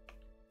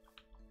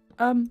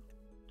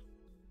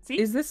 See?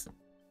 Is this?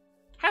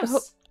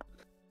 House.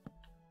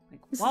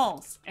 Like This is-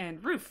 walls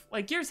and roof,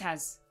 like yours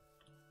has.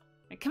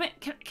 Like, come in.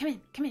 It's Uh-huh. super,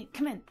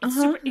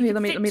 it can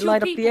Let fit me two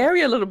light up the people.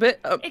 area a little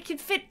bit. It can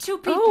fit 2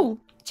 people. Oh,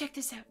 Check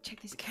this out.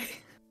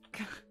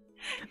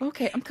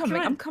 okay. I'm coming. Come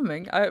on. I'm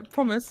coming. I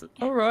promise.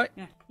 All right.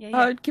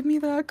 Yeah. Give me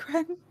the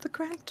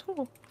grand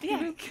tour.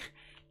 Yeah.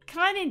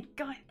 Come on in.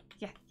 Go on.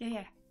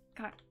 Yeah.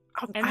 Come on.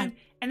 Oh,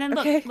 And then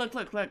look, okay.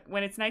 look.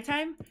 When it's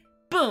nighttime,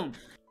 boom,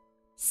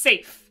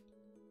 safe.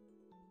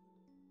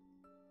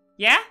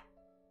 Yeah.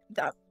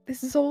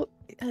 This is all.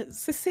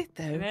 This is it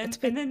though. And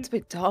then- It's a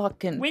bit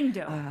dark and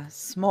Window.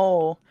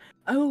 small.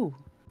 Oh,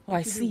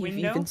 I Could do see. You've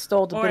window,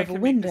 installed a or bit I of a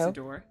could make this window. a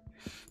door.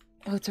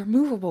 Oh, it's a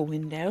removable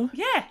window.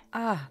 Yeah.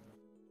 Ah.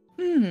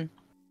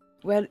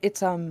 Well,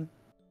 it's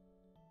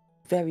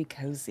very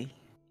cozy.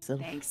 So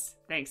Thanks.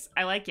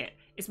 I like it.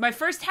 It's my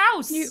first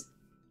house.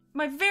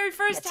 My very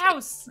first That's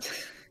house.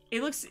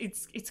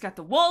 It's got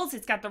the walls.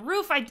 It's got the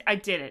roof. I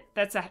did it.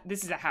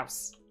 This is a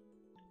house.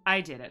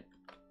 I did it.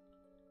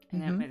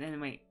 And then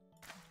wait.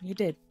 You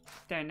did.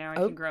 There. Now I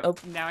Oh, can grow. oh.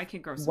 Now I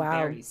can grow some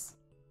Wow. berries.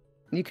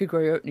 You could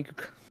grow your. You could.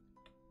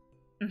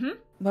 Mhm.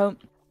 Well.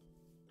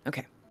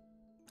 Okay.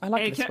 I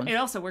like And this one. it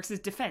also works as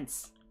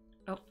defense.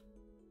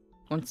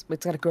 Once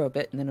it's got to grow a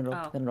bit, and then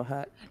Oh. it'll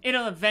hurt.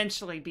 It'll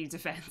eventually be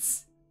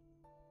defense.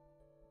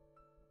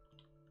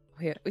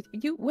 Here,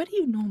 where do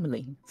you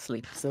normally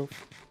sleep, Sylph?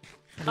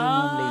 Where do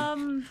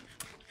you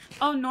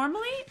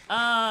normally-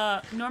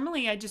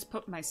 Normally I just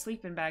put my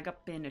sleeping bag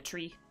up in a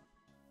tree.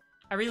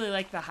 I really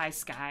like the high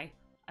sky.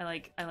 I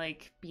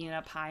like being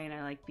up high, and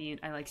I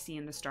like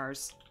seeing the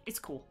stars. It's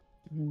cool.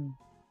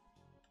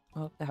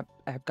 Well,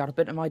 I've got a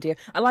bit of an idea.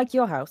 I like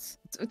your house.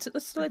 It's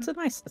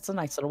a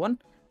nice little one.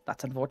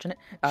 That's unfortunate.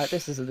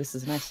 This is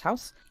a nice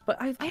house, but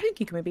I think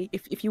you can maybe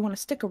if you want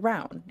to stick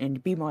around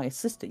and be my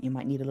assistant, you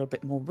might need a little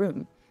bit more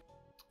room.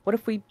 What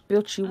if we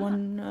built you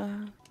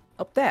one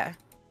up there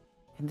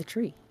in the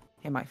tree?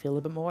 You might feel a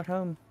little bit more at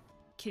home.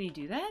 Can you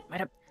do that?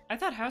 Right up. I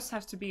thought house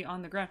has to be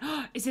on the ground.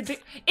 Is it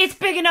big? It's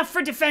big enough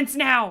for defense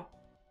now.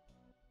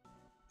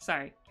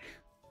 Sorry,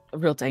 A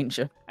real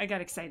danger. I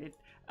got excited.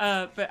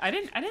 But I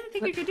didn't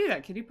think you could do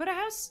that. Could you put a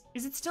house?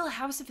 Is it still a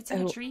house if it's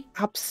in a tree?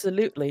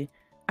 Absolutely.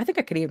 I think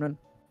I could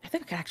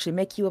actually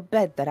make you a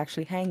bed that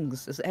actually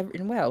hangs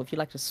well. If you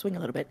like to swing a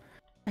little bit,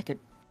 I could.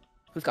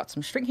 We've got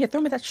some string here. Throw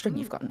me that string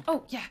you've gotten.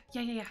 Oh yeah.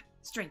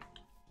 String.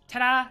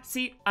 Ta-da!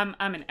 See, I'm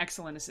an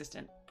excellent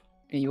assistant.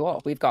 You are.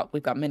 We've got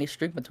many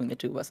string between the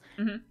two of us.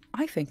 Mhm.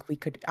 I think we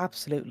could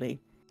absolutely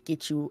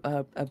get you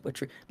a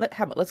tree.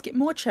 Let's get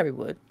more cherry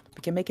wood.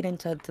 We can make it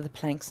into the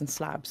planks and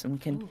slabs, and we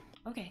can. Ooh,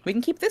 okay. We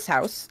can keep this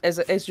house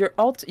as your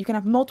alt. You can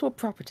have multiple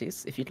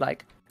properties if you'd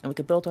like, and we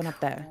could build one up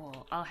there.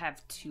 Cool. I'll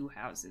have 2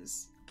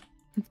 houses.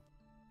 I'm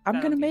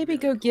That'll gonna be maybe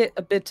really go get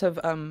a bit of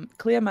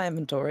clear my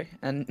inventory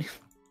and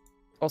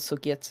also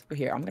get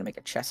here. I'm gonna make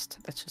a chest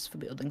that's just for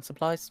building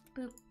supplies.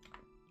 Boop.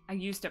 I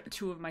used up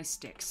 2 of my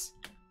sticks,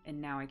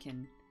 and now I've got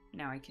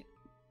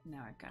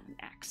an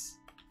axe.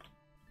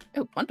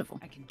 Oh, wonderful!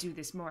 I can do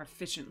this more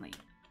efficiently.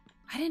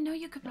 I didn't know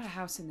you could put a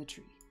house in the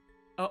tree.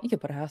 Oh, You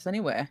could put a house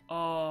anywhere.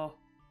 oh.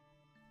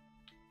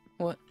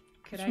 What?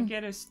 Could What's I wrong?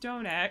 get a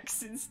stone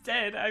axe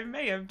instead? I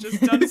may have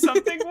just done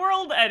something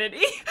world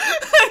editing.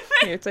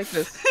 Here, take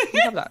this.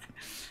 You have that.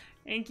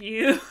 Thank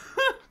you.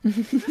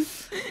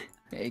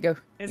 There you go.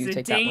 It's You a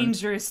take that one.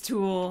 dangerous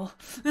tool.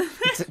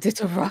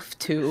 It's a rough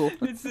tool.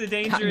 It's a use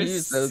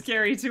dangerous, those.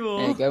 scary tool.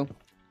 There you go.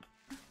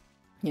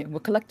 Yeah, we'll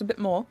collect a bit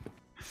more,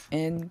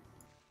 and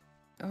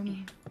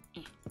I'm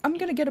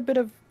gonna get a bit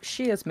of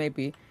shears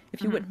maybe,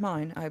 if you Mhm. wouldn't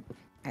mind. I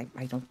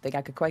don't think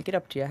I could quite get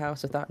up to your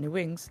house without any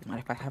wings. Mind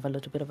if I have a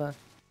little bit of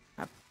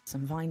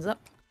some vines up?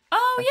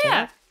 Oh, That's all yeah.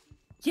 right.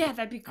 Yeah,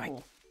 that'd be Right.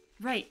 cool.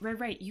 Right.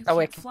 You Oh, can't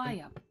wait.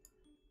 fly up.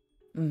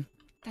 Mm.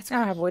 That's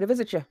I have a way to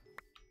visit you.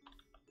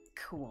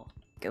 cool.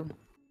 Go.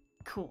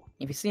 Cool.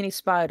 If you see any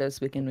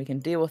spiders, we can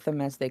deal with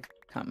them as they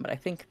come. But I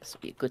think this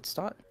would be a good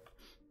start.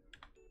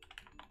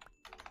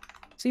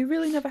 So you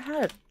really never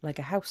had like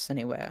a house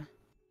anywhere?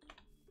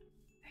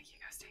 Thank you,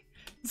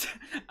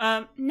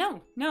 Ghosty.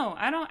 No,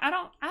 I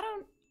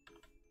don't.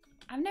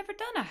 I've never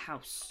done a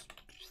house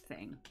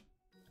thing.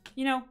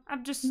 You know,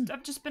 I've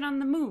just been on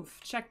the move,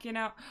 checking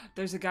out.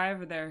 There's a guy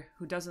over there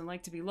who doesn't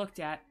like to be looked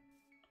at.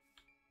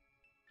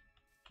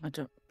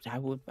 I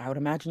would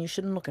imagine you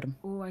shouldn't look at them.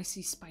 Oh, I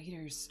see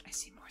spiders. I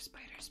see more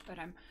spiders, but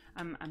I'm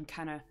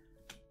kind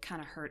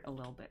of hurt a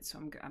little bit, so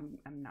I'm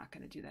not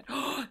gonna do that.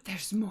 Oh,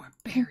 there's more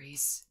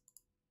berries.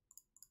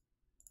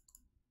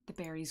 The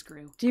berries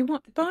grew. Do you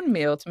want bone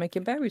meal to make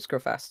your berries grow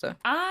faster?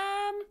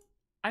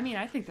 I mean,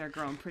 I think they're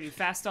growing pretty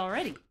fast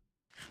already.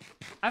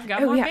 I've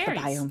got Oh more yeah,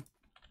 berries.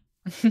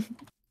 the biome.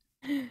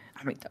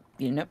 I mean,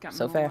 you know, Got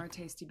so more fair.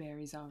 tasty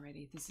berries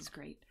already. This is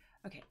great.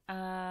 Okay,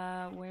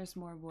 where's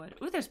more wood?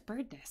 Ooh, there's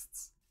bird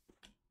nests.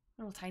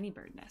 Little tiny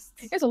bird nests.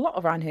 There's a lot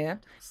around here.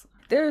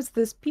 There's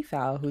this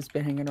peafowl who's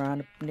been hanging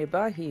around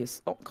nearby. He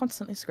is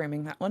constantly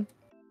screaming, that one.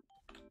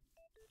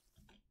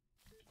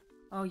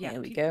 Oh yeah.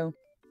 There we go.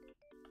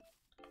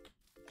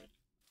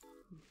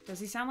 Does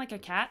he sound like a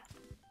cat?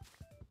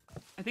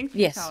 I think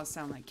Yes. peafowls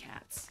sound like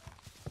cats.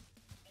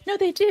 No,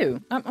 they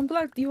do. I'm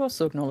glad you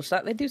also acknowledge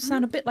that. They do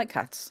sound a bit like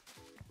cats.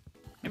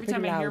 Every Pretty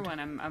time I hear loud.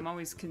 one, I'm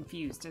always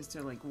confused as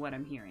to like what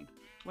I'm hearing.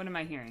 What am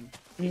I hearing?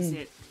 Is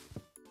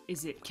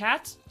it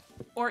cat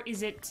or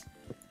is it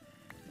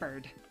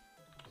bird?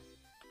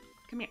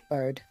 Come here.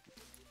 Bird.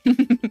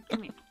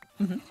 Come here.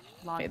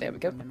 Log Okay, there them we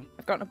go. to me.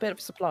 I've gotten a bit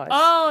of supplies.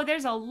 Oh,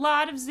 there's a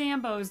lot of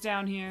Zambos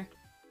down here.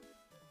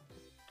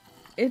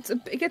 It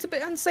gets a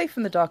bit unsafe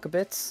in the darker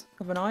bits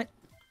of the night.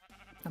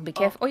 And be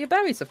careful. Oh, your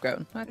berries have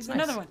grown. That's There's nice.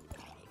 another one.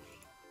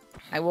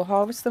 I will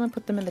harvest them and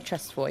put them in the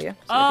chest for you. so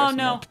they grow Oh some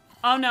no. more.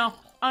 Oh no.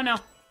 Oh no.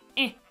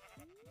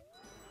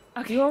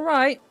 Okay. You all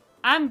right?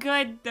 I'm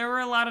good. There were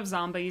a lot of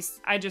zombies.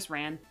 I just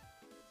ran.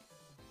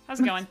 How's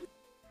it going?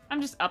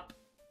 I'm just up.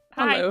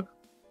 Hi. Hello.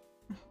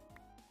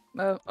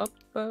 Hi.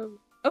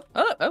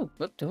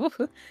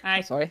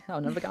 I'm sorry.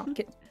 I'll never get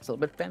it. It's a little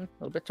bit thin, a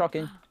little bit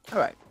chalky. All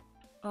right.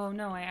 Oh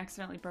no, I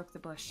accidentally broke the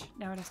bush.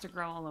 Now it has to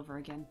grow all over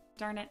again.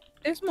 Darn it.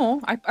 There's more.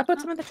 I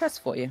put some in the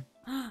chest for you.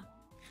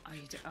 Oh,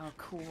 you did. Oh,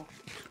 cool.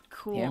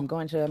 Cool. Yeah, I'm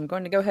going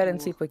to go ahead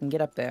and see if we can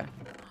get up there.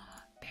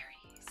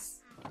 Berries.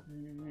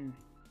 Mm,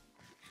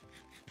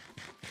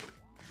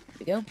 There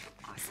we go.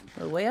 awesome. A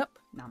little way up.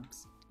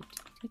 Nums.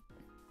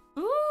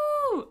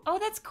 Ooh! Oh,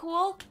 that's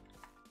cool.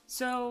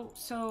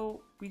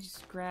 So we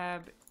just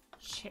grab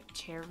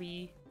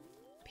cherry,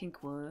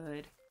 pink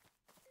wood.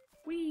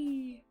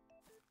 Whee!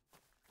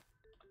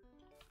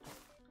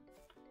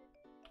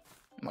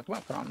 I'm like,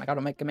 well, I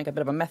gotta make a bit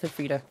of a method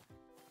feeder.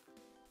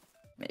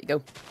 There you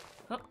go.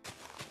 Oh.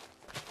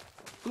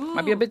 Ooh.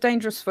 Might be a bit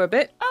dangerous for a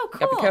bit. Oh, cool.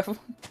 Gotta be careful.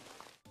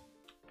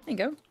 There you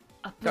go.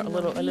 Up Got in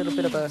a little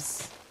bit of a.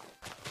 leaves.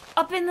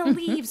 Up in the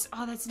leaves.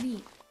 Oh, that's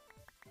neat.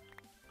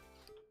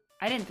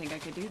 I didn't think I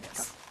could do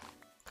this.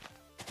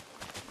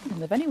 You can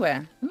live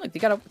anywhere. Look,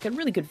 you got a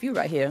really good view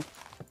right here.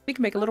 We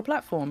can make a little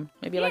platform.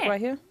 Maybe like Yeah.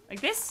 right here.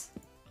 Like this?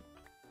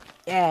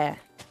 Yeah.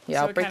 Yeah,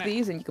 So I'll it break kinda-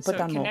 these and you can So put it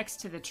down more. connects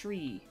to the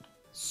tree.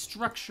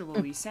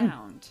 Structurally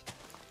sound.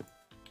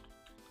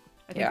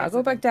 I think Yeah, I'll that's go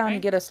the back thing, down right?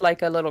 and get us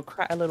like a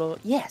little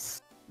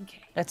yes.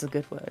 Okay. That's a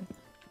good word.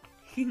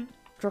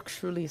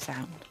 Structurally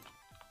sound.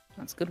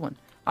 That's a good one.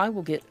 I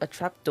will get a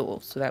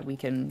trapdoor so that we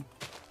can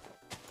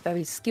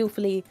very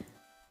skillfully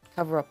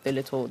cover up the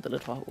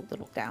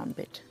little down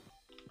bit.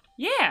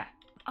 Yeah.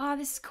 Oh,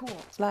 this is cool.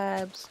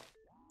 Slabs.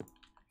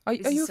 Are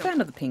This is you a so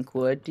fan of the pink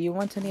wood? Do you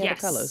want any other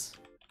Yes. colors?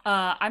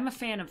 I'm a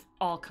fan of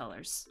all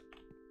colors.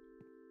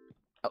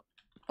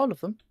 All of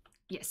them.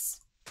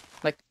 Yes.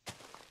 Like.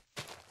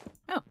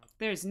 Oh.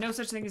 There's no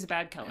such thing as a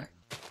bad color.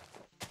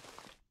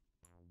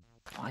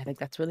 Oh, I think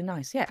that's really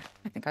nice. Yeah,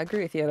 I think I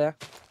agree with you there.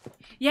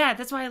 Yeah,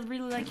 that's why I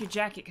really like your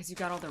jacket, because you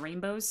got all the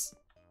rainbows.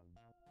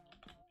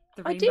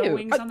 The I rainbow do.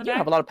 wings on the You back.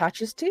 have a lot of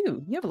patches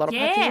too. You have a lot of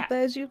patches Yeah. up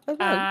there as well.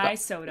 I You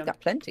sewed them. got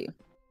plenty.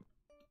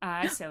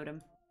 I sewed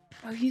them.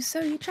 Oh, you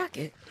sew your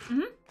jacket?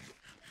 Mhm.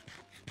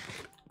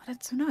 Oh,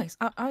 that's so nice.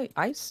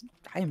 I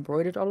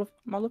embroidered all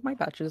of my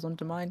patches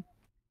onto mine.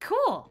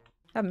 Cool.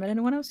 I haven't met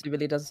anyone else who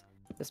really does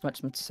as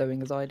much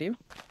sewing as I do.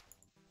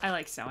 I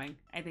like sewing.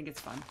 I think it's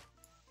fun.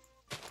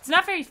 It's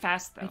not very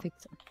fast, though. I think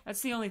so.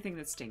 That's the only thing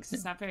that stinks.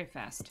 It's not very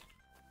fast.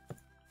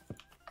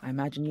 I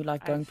imagine you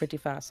like going I've- pretty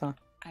fast, huh?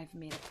 I've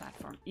made a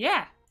platform.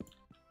 Yeah!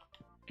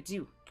 I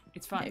do.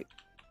 It's fun. Yeah.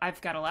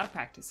 I've got a lot of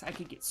practice. I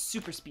could get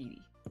super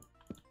speedy.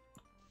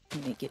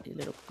 Make it a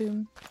little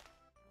boom.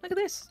 Look at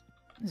this.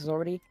 This is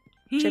already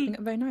shaping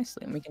up very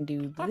nicely. And we can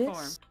do Platform.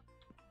 this.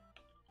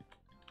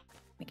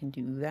 We can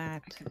do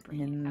that. I could bring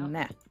it out. And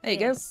that. There you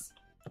Yes.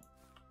 go.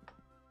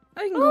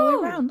 Oh, you can go all Ooh.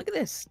 the way around. Look at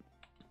this.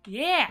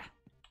 Yeah!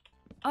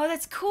 Oh,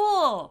 that's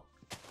cool!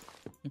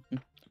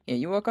 Yeah,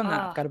 you work on that.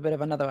 Ah. I've got a bit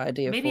of another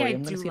idea Maybe for I you.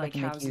 I'm do gonna see if I like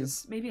can make you.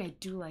 houses. Maybe I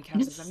do like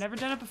houses. I've never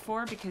done it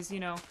before because,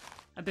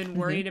 I've been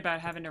worried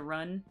about having to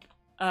run.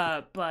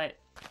 But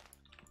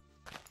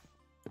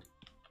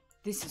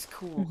This is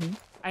cool. Mhm.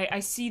 I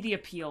see the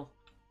appeal.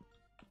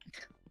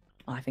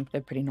 I think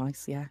they're pretty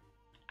nice, yeah.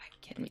 I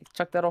get Let me it.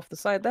 chuck that off the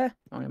side there.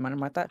 I don't mind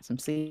about that. Some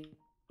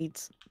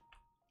seeds.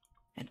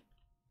 And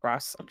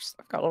grass. I've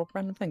got little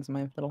random things in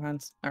my little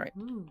hands. Alright.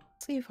 Ooh.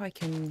 Let's see if I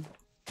can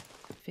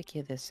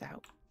figure this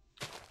out.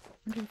 I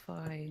wonder if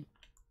I...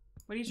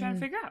 What are you trying to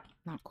figure out?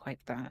 Not quite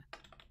that.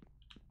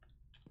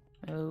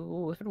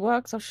 Oh, if it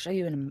works, I'll show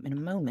you in a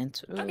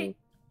moment. Ooh. Okay.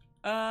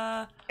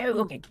 Oh, ooh,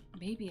 okay.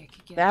 Maybe I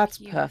could get That's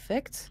up here.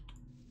 perfect.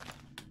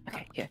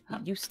 Okay, here.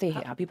 Hup, You stay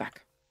here. hup. I'll be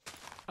back.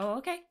 Oh,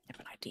 okay. I have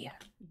an idea.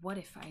 What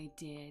if I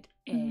did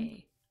a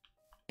Mhm.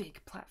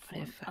 big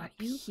platform if up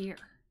you- here?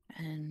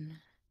 And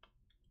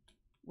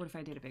What if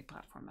I did a big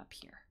platform up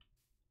here?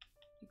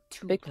 Like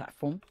two big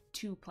platform.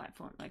 Two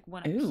platform, like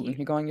one up Ooh, here.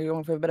 you're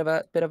going for a bit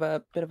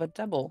of a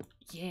double.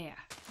 Yeah,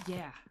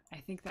 yeah. I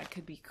think that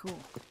could be cool.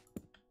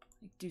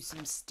 Like do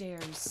some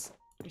stairs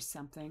or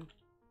something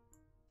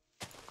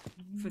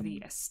for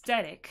the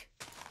aesthetic.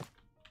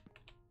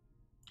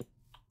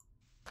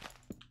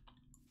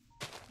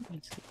 Let me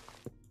see.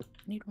 I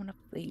need one of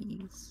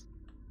these.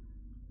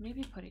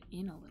 Maybe put it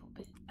in a little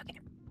bit. Okay.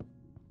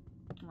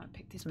 I want to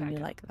pick this So back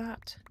maybe up. like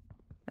that.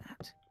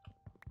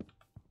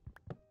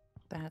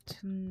 That.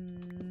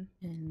 Hmm.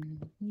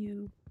 And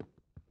you.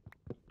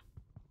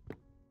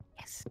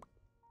 Yes.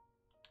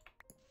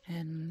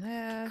 And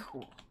there.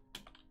 Cool.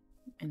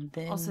 And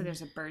then. Also,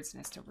 there's a bird's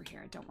nest over here.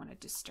 I don't want to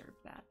disturb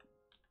that.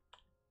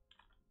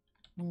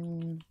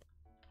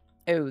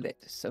 Oh,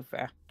 that's so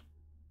fair.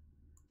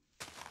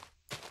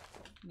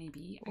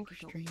 Maybe I could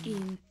go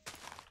String.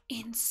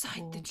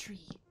 inside the Full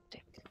tree.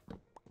 stick.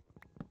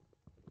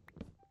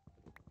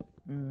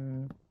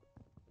 Hmm.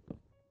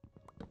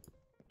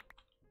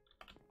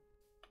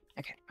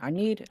 Okay,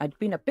 I'd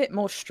been a bit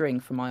more string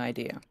for my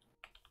idea.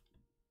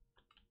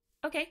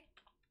 Okay.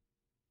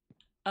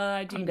 Do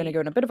I'm you gonna need- go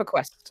on a bit of a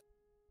quest.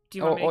 Do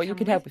you want me to Or you come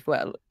could with? help as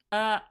well.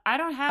 I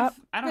don't have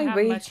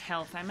maybe. much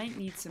health. I might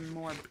need some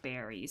more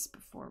berries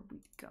before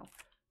we go.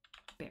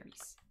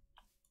 Berries.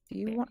 Do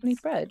you want any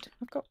berries. bread?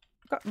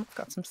 I've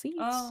got some seeds.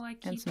 Oh, I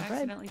and keep some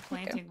accidentally bread.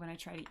 Okay. planting when I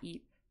try to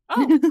eat.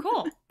 Oh,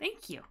 cool.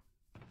 Thank you.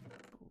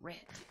 Bread.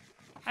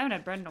 I haven't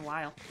had bread in a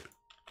while.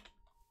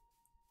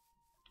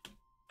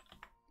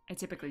 I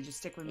typically just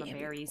stick with my Yeah, we-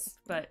 berries,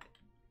 but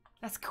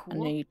that's I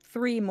cool. need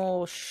 3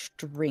 more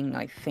string,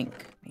 I think.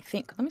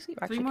 Let me see.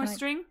 Actually, Three more can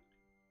string?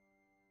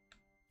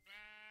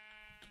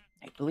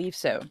 I believe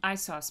so. I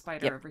saw a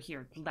spider Yep. over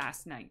here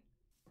last night.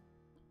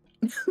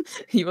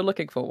 You were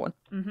looking for one.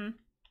 Mm-hmm.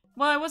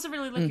 Well, I wasn't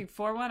really looking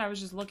for one. I was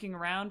just looking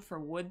around for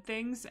wood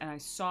things, and I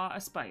saw a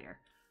spider.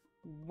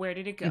 Where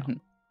did it go? Mhm.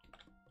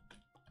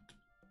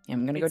 Yeah,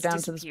 I'm gonna go It's down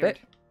to this disappeared.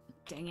 bit.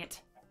 Dang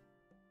it.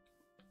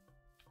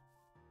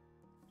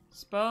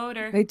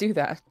 Spoder. They do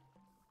that.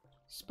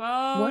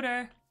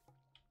 Spoder.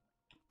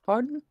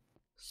 Pardon?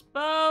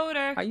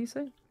 Spoder. How you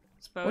say?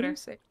 What do Spoder. you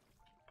say?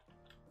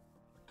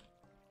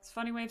 It's a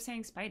funny way of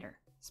saying spider.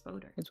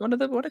 Spoder. It's one of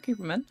the water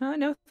creeper men. Oh,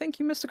 no, thank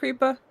you, Mr.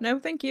 Creeper. No,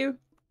 thank you.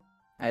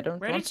 I don't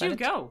Where want did you that.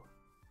 go?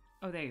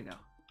 Oh, there you go.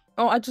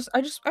 Oh,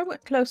 I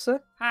went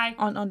closer. Hi.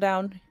 On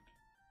down.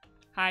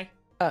 Hi.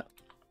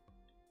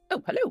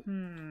 Oh, hello.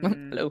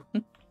 Hello.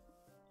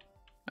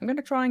 I'm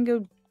gonna try and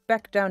go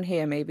back down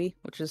here, maybe,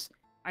 which is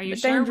Are you bit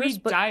sure dangerous, we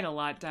but- died a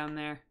lot down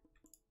there?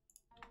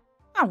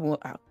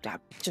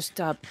 just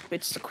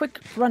it's a quick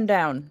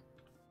rundown.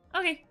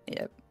 Okay.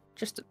 Yeah,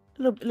 just a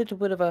little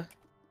bit of a.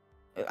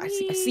 Oh, I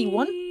see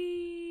one.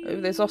 Oh,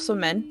 there's also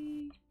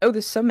men. Oh,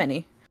 there's so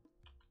many.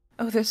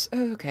 Oh, there's.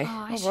 Oh, okay.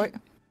 Oh, I All should- right.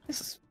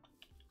 This is.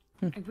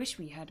 I wish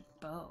we had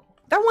a bow.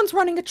 That one's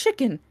running a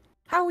chicken.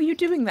 How are you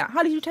doing that?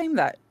 How did you tame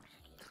that?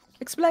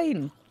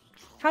 Explain.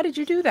 How did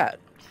you do that?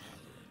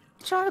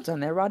 Child's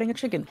on there riding a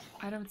chicken.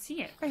 I don't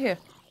see it. Right here.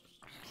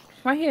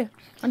 Right here.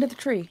 Under the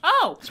tree.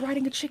 Oh! He's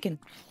riding a chicken.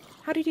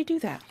 How did he do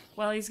that?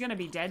 Well, he's gonna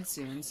be dead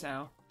soon,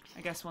 so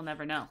I guess we'll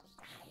never know.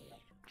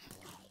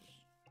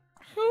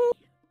 Oh,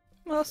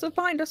 well, so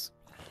find us.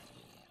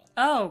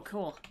 Oh,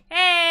 cool.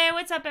 Hey,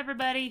 what's up,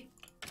 everybody?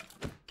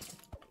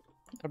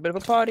 Got a bit of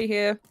a party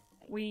here.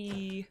 There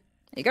you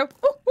go.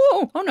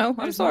 Oh no, I'm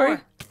There's sorry.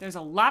 more. There's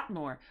a lot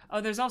more.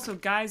 Oh, there's also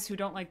guys who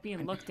don't like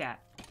being looked at.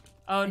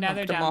 Oh, now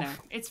they're knocked 'em down off.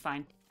 there. It's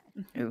fine.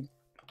 Ooh.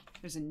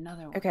 There's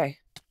another one. Okay.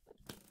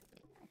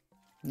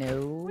 No.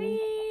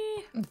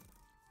 Whee!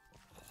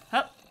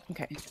 Hup.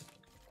 Okay.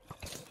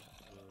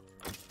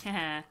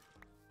 Haha.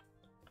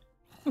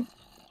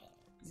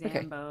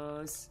 Okay.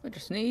 Zambos. We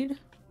just need.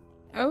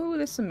 Oh,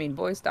 there's some mean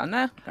boys down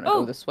there. Gonna Oh!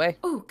 go this way.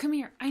 Oh, come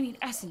here. I need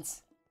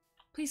essence.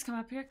 Please come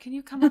up here. Can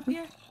you come up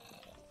here?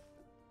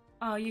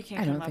 Oh, you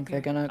can't I come don't up think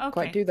here. they're gonna Okay,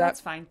 quite do that.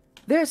 That's fine.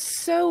 There's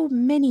so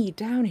many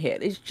down here.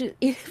 There's just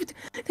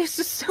there's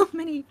just so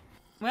many.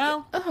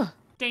 Well, Ugh.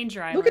 danger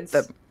Look at islands.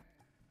 them.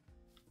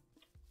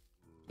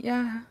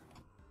 Yeah.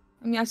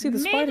 I mean, I see the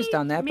spiders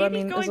down there, but I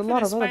mean, there's a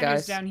lot of other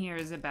guys. down here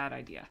is a bad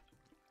idea.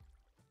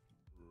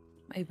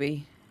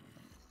 Maybe.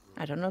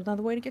 I don't know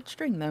another way to get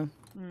string though.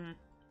 Hmm.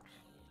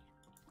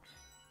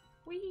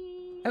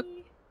 Whee! Oh.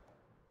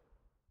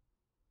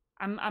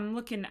 I'm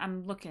looking.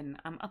 I'm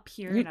up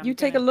here. You, And you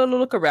take a little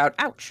look around.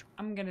 Ouch.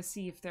 I'm gonna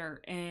see if there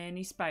are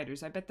any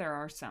spiders. I bet there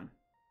are some.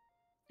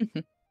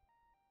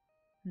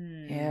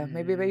 Yeah,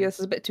 maybe this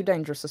is a bit too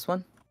dangerous, this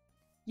one.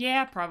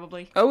 Yeah,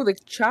 probably. Oh, the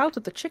child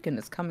with the chicken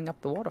is coming up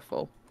the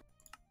waterfall.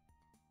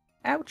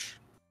 Ouch.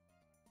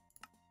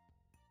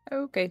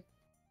 Okay.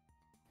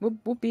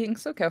 We're being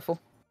so careful.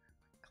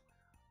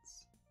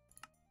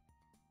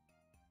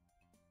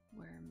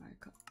 Where am I?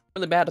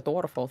 Really bad at the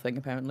waterfall thing,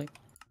 apparently.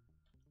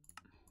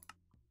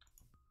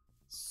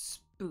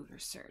 Spooter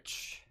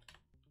search.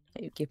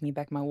 Hey, you give me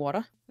back my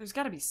water. There's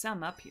got to be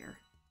some up here.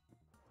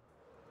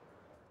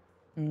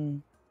 Hmm.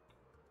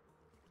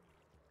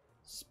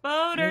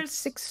 Spooters.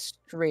 6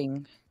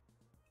 string.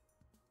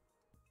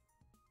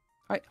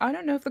 I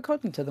don't know if the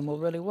cotton to them will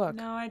really work.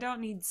 No, I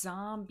don't need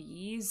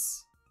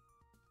zombies.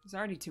 There's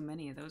already too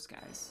many of those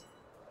guys.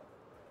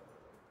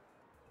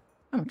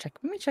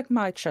 Let me check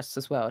my chest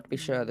as well to be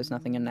sure there's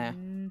nothing in there.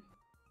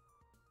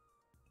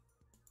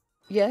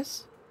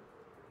 Yes?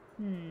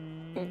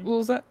 What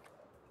was that?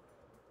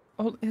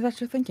 Oh, is that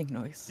your thinking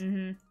noise?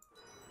 Mm-hmm.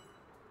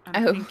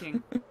 I'm Oh.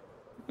 thinking.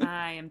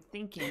 I am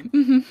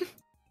thinking.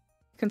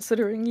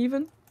 Considering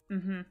even?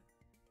 Mm-hmm.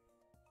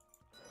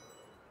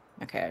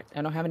 Okay,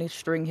 I don't have any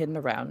string hidden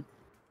around.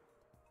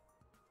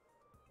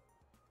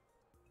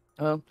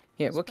 Oh,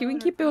 here, we can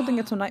keep building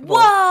it till nightfall.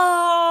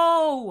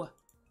 Whoa!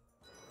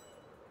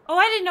 Oh,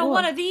 I didn't know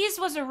What? one of these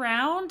was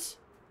around.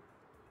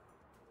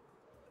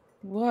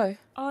 Why?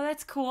 Oh,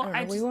 that's cool. I don't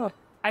know where you are.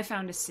 I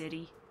found a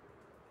city.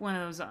 One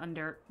of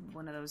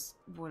those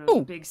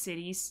Ooh. big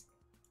cities.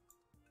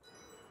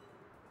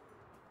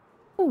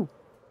 Ooh,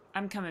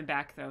 I'm coming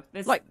back though.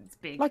 It's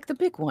big. like the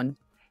big one.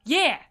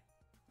 Yeah.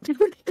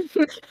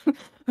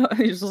 I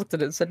just looked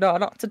at it and said, no,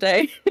 not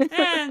today.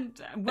 And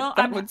well,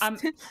 I'm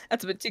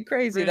that's a bit too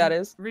crazy, Rune, that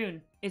is.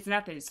 Rune. It's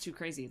not that it's too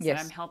crazy. It's that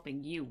I'm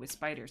helping you with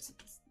spiders.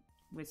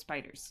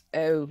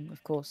 Oh,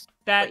 of course.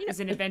 That But, is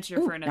an adventure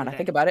for another now that I day.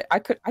 think about it, I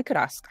could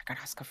ask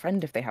a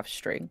friend if they have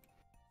string.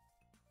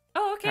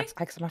 Oh, okay.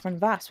 Ask my friend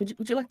Vass.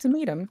 Would you like to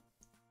meet him?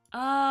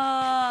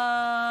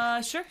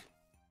 Sure.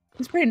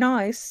 He's pretty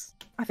nice.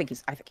 I think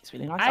he's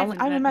really nice. I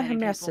only met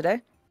him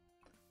yesterday.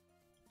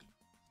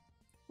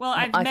 Well,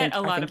 I've met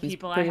a lot of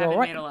people. I haven't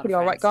made a lot of friends. Pretty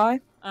alright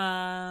guy.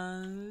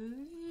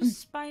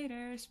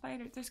 Spider.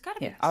 There's gotta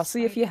be. Yeah, I'll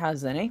see if he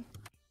has any.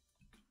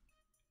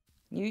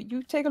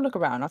 You take a look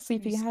around. I'll see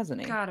if he has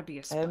any. Gotta be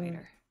a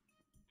spider.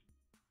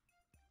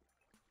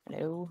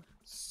 Hello.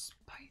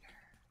 Spider.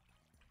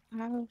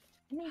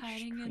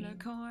 Hiding in a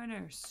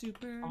corner,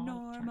 super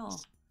normal.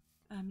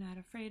 I'm not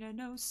afraid of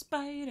no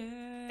spider.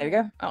 There we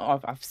go. Oh,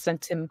 I've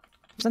sent him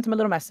a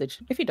little message.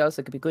 If he does,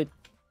 it could be good.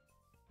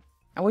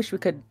 I wish we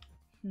could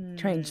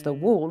change the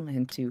wool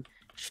into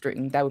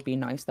string. That would be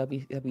nice.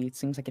 It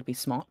seems like it'd be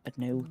smart, but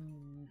no.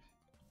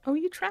 Oh,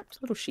 you trapped,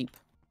 little sheep.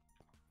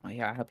 Oh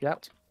yeah, I'll help you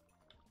out.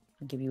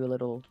 I'll give you a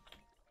little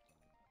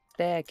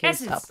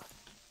staircase up.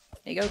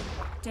 There you go.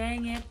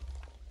 Dang it.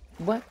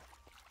 What?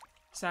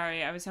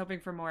 Sorry, I was hoping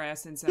for more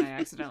essence and I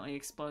accidentally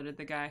exploded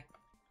the guy.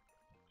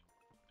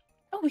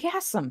 Oh, he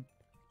has some.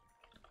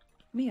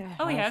 He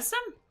has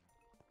some?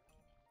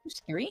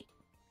 Scary.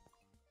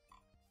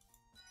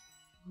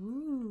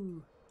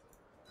 Ooh.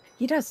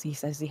 He does. He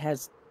says he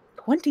has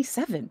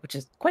 27, which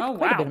is quite a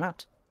bit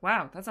amount.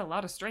 Wow, that's a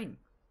lot of string.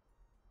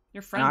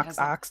 Your An friend has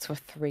asked for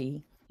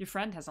 3. Your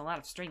friend has a lot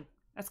of string.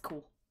 That's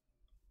cool.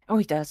 Oh,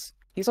 he does.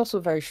 He's also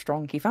very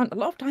strong. He found a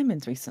lot of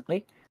diamonds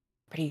recently.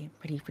 Pretty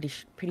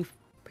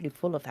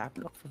full of that.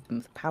 Lots of them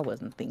with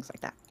powers and things like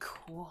that.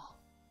 Cool.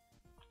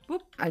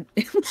 Whoop.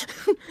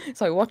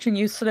 So watching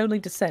you slowly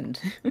descend.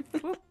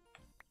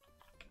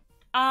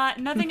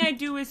 Nothing I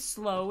do is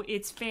slow.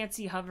 It's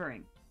fancy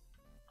hovering.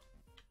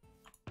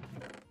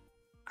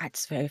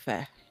 That's very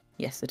fair.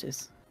 Yes, it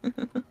is.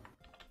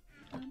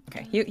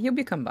 Okay, he'll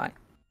be come by.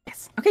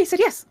 Yes. Okay, he said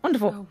yes.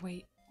 Wonderful. Oh,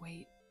 wait.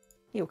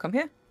 He'll come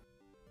here.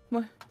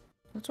 What?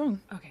 What's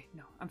wrong? Okay,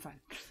 no, I'm fine.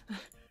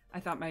 I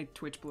thought my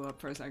Twitch blew up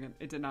for a second.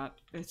 It did not.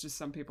 It's just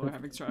some people are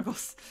having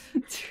struggles.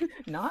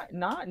 Not.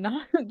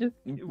 Just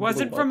it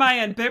wasn't from my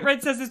end.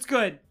 Bitrate says it's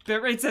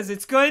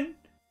good.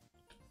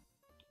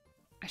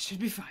 I should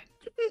be fine.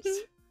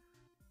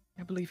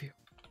 I believe you.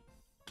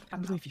 I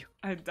believe you.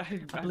 I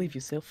believe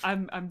you, Sylph. I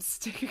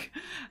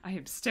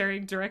am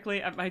staring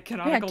directly at my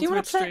canonical do you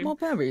want Twitch to plant stream. more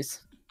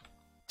berries?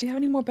 Do you have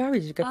any more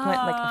berries you could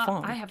plant like a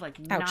farm? I have like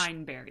Ouch.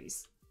 9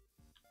 berries.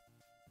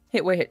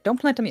 Here, wait. Don't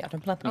plant them yet.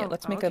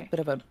 Let's make okay. a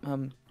bit of a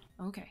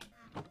Okay.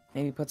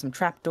 Maybe put some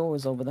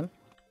trapdoors over them.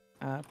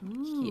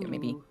 Here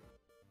maybe. Ooh.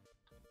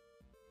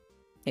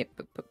 Here,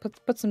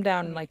 put some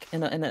down like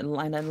in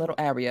a little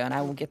area, and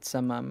I will get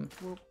some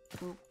Whoop,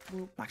 whoop,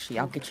 whoop. Actually,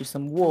 I'll get you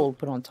some wool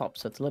put on top,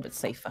 so it's a little bit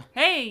safer.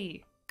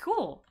 Hey,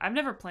 cool. I've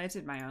never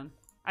planted my own.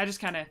 I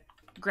just kind of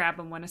grab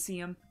them when I see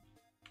them.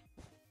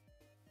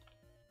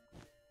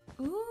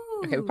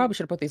 Ooh. Okay, we probably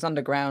should have put these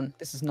underground.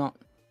 This is not.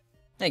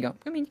 There you go.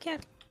 I mean, you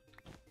can't. Can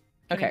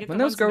I Okay, get when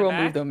the those ones in grow, the we'll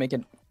move back? them. Make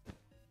it.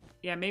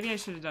 Yeah, maybe I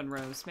should have done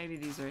rows. Maybe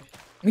these are...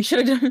 We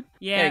should have done.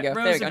 Yeah, there you go. rows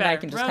There you are go. Now better. you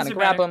can just Rows kind are of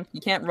grab better. them.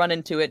 You can't run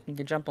into it. You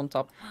can jump on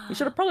top. We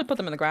should have probably put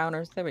them in the ground,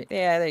 or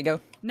yeah, there you go.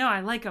 No,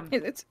 I like them.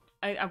 It's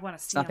I want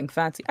to see nothing them.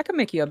 fancy. I can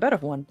make you a better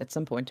one at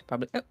some point,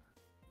 probably. Oh.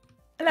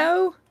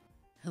 Hello.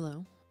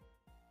 Hello.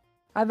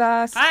 Hi,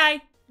 Vas.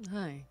 Hi!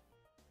 Hi.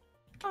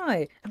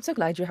 Hi. I'm so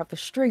glad you have the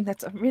string.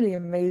 That's really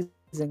amazing.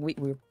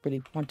 We're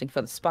really wanting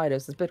for the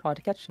spiders. It's a bit hard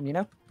to catch them, you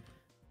know?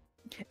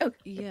 Oh,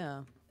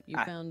 Yeah. You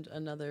found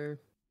another.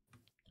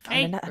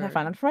 Hey. and I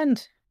found a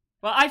friend.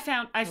 Well, I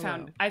found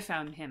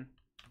him.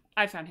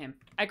 I found him.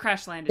 I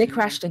crash landed. They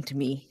crashed into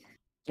me.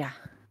 Yeah.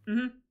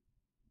 Mm-hmm.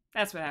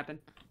 That's what happened.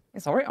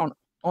 It's alright.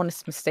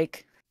 Honest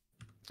mistake.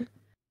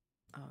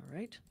 All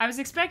right. I was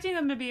expecting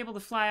them to be able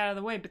to fly out of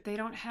the way, but they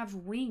don't have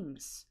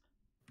wings.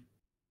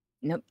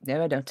 Nope.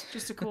 No, I don't.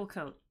 Just a cool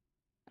coat.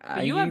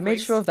 You have made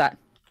wings. sure of that.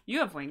 You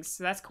have wings,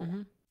 so that's cool.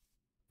 Mm-hmm.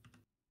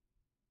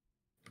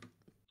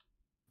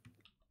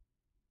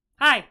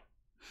 Hi!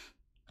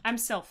 I'm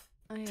Sylph.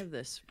 I have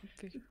this.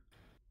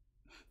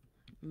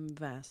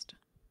 Vast.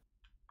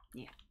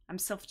 Yeah, I'm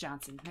Sylph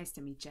Johnson. Nice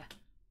to meet you.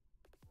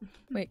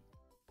 Wait,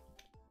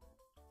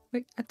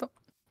 I thought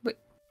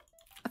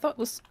it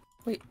was...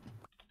 Wait.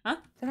 Huh?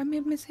 Did I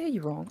mishear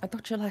you wrong? I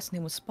thought your last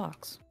name was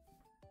Sparks.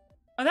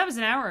 Oh, that was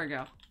an hour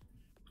ago.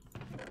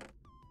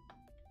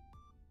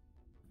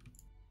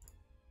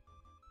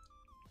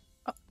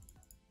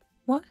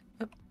 What?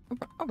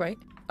 Alright.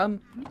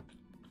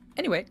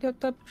 Anyway,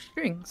 the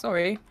string,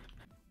 sorry.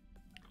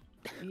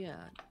 Yeah.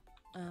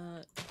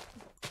 All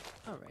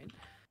right.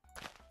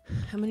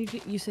 How many?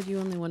 You said you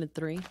only wanted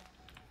 3.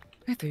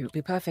 I thought it would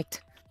be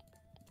perfect.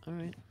 All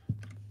right.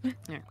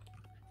 Here.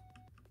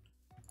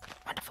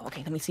 Wonderful.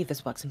 Okay, let me see if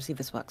this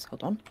works.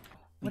 Hold on.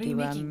 What are you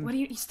making?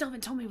 You still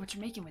haven't told me what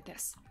you're making with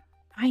this.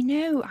 I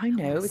know.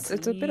 wanna It's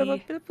a bit of a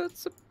see.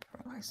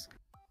 surprise.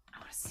 I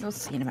want to see. You'll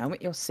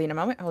see in a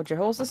moment. Hold your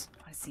horses.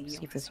 I want to see.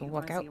 See if this will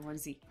work out. I want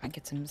to see. I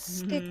get some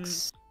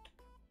sticks.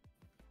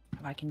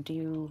 I can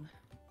do...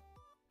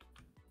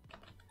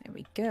 There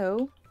we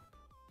go.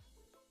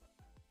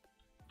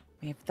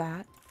 We have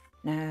that.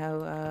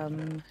 Now,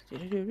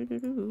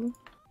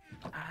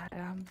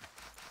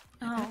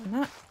 Oh,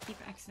 that. keep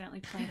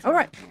accidentally planting All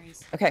right.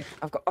 berries. Okay,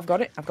 I've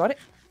got it. Got it?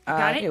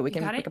 Here, we You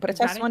can got it? put a You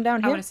got test it? one down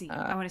I here. want to see.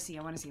 I want to see.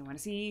 I want to see. I want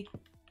to see.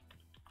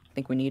 I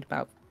think we need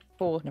about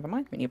 4. Never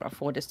mind. We need about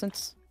 4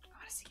 distance. I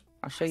want to see.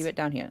 I'll show you it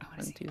down here. I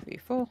wanna 1, see. 2, 3,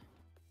 4.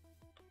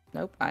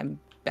 Nope, I'm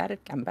bad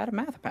at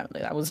math.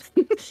 Apparently, that was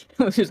that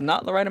was just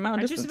not the right amount of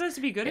Aren't you distance. supposed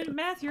to be good at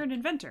math? You're an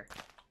inventor.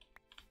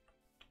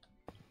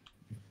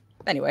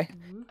 Anyway,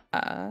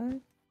 Mm-hmm.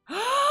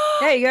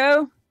 there you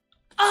go.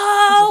 This is what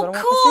I want the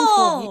string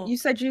Oh, for. cool! You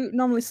said you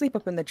normally sleep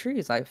up in the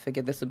trees. I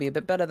figured this would be a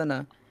bit better than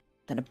a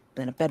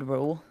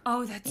bedroll.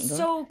 Oh, that's There you go.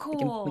 so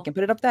cool. We can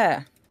put it up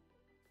there.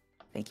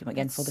 Thank you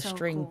again That's for the so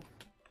string. cool.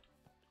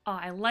 Oh,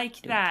 I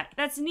like that.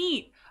 That's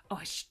neat. Oh,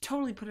 I should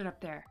totally put it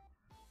up there.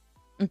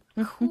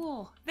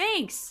 Cool.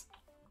 Thanks.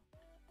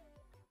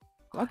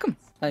 Welcome.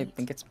 I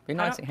think it's pretty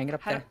nice to hang it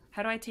up there.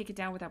 How do I take it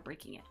down without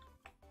breaking it?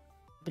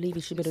 I believe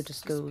you should be able to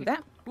just go pick-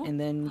 that, Ooh. and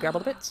then grab all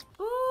the bits.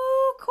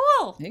 Ooh,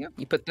 cool. There you go.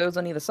 You put those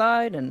on either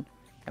side, and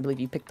I believe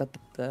you picked up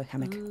the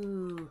hammock.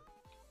 Ooh.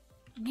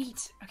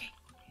 Neat. Okay.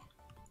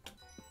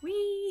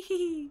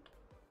 Wee.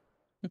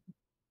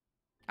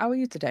 How are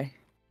you today?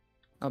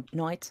 Oh,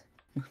 night.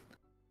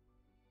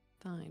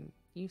 Fine.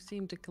 You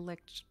seem to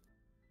collect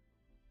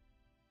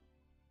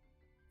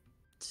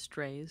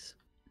strays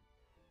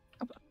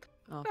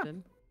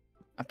often.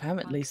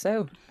 Apparently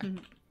so.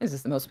 This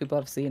is the most people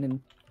I've seen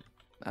in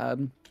a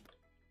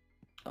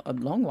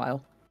long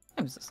while.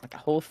 It was just like a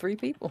whole 3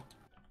 people.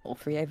 All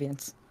 3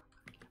 avians.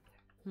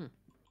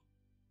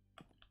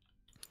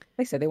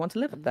 They said they want to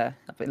live up there.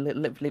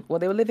 Well,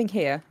 they were living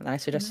here, and I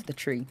suggested the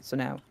tree. So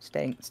now,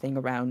 staying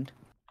around.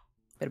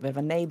 Bit of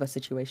a neighbor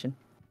situation.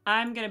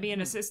 I'm gonna be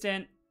an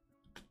assistant.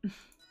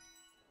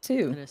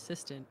 2. An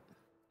assistant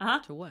Uh-huh.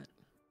 to what?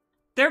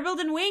 They're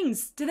building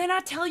wings. Did they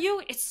not tell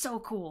you? It's so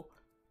cool.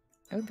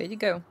 Oh, there you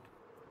go.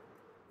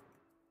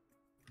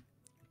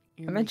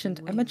 You're I making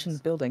mentioned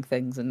wings. building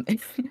things, and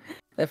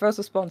their first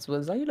response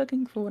was, "Are you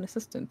looking for an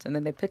assistant?" And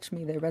then they pitched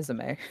me their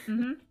resume.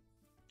 Mm-hmm.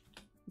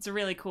 It's a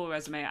really cool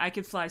resume. I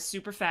could fly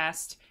super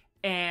fast,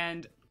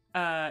 and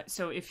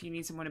so if you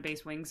need someone to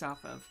base wings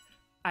off of,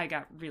 I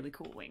got really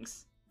cool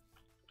wings.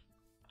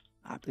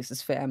 This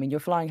is fair. I mean, your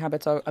flying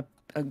habits are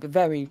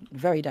very,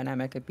 very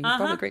dynamic. It'd be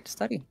probably great to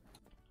study.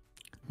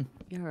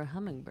 You're a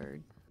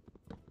hummingbird.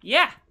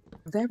 Yeah,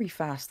 Very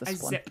fast, I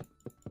this one. zip.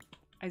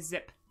 I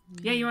zip.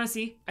 Yeah, you want to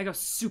see? I go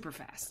super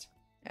fast.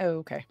 Oh,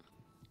 okay.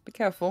 Be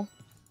careful.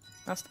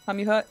 Last time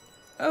you hurt.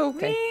 Oh,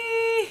 okay.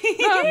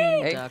 Whee! Ah,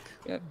 hey. Duck.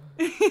 Yep.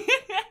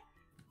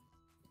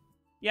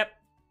 Yep.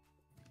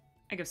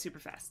 I go super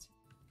fast.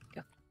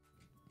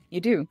 You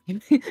do.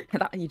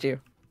 That you do.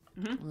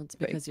 Well, it's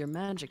because your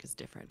magic is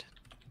different.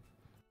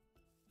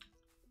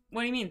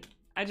 What do you mean?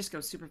 I just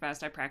go super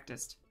fast. I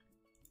practiced.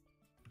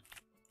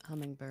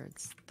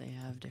 Hummingbirds, they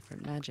have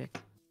different magic.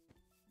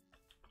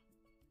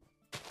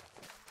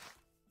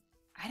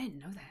 I didn't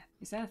know that.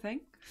 Is that a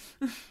thing?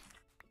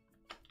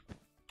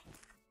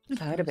 I've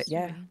heard of it,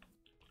 yeah.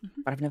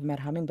 But I've never met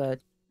a hummingbird.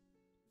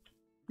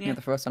 Yeah. You're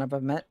the first one I've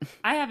ever met.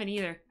 I haven't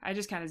either. I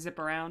just kind of zip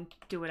around,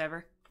 do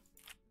whatever.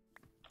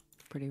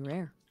 Pretty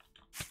rare.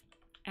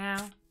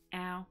 Ow.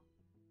 Ow.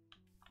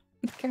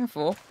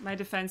 Careful. My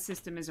defense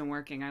system isn't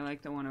working. I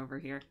like the one over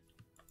here.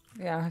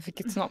 Yeah, I think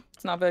it's not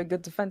a very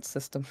good defense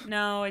system.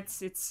 No, it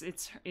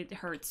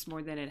hurts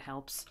more than it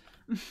helps.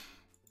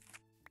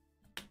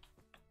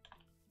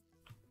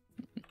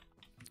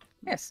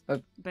 Yes.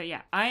 But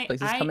yeah,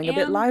 Place is coming a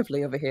bit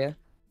lively over here.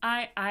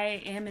 I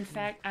am, in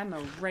fact, I'm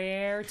a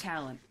rare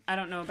talent. I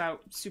don't know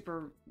about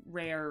super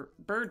rare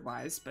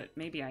bird-wise, but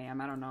maybe I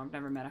am. I don't know. I've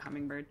never met a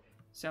hummingbird.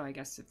 So I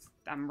guess if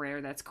I'm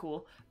rare, that's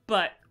cool.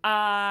 But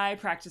I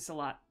practice a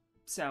lot.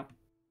 So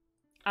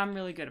I'm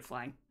really good at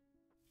flying.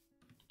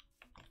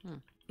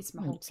 It's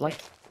my whole It's like...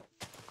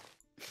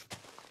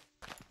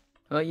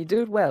 Well, you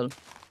do it well.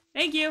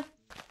 Thank you.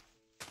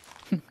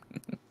 Right.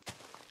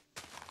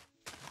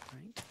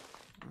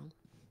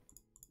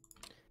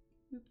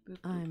 Well,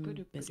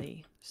 I'm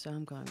busy, so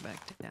I'm going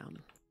back to down.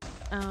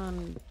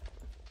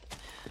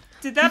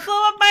 Did that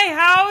blow up my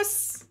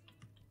house?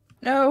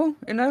 No,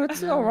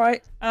 it's all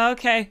right.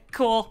 Okay,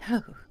 cool.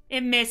 Oh.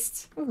 It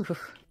missed. Ooh.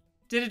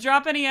 Did it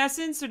drop any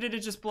essence, or did it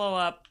just blow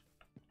up?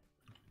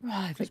 Well,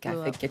 I think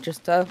blew up. it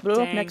just blew up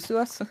Dang. next to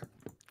us.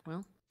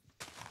 Well,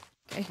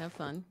 okay, have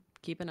fun.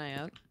 Keep an eye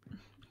out.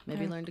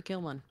 Maybe learn to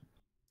kill one.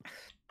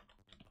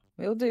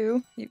 Will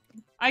do.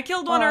 I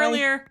killed one Bye.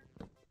 earlier.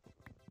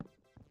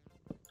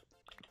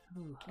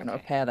 I'm gonna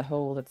repair the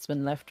hole that's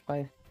been left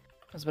by...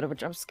 That was a bit of a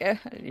jump scare.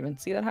 I didn't even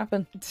see that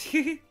happen.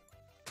 I'm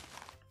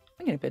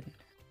getting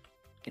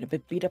a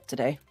bit beat up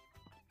today.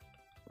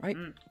 Right?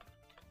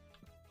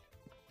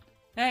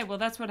 Hey, well,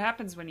 that's what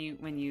happens when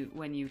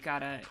you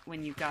gotta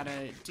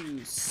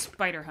do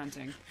spider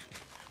hunting.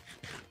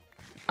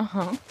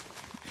 Uh-huh.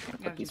 Gotta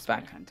Put do these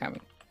spider back. hunting.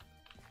 Coming.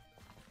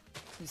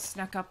 Who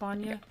snuck up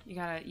on you? You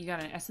got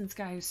an essence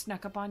guy who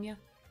snuck up on you?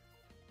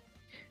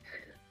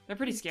 They're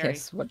pretty scary.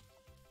 Yes, what?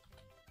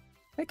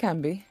 It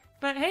can be.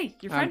 But hey,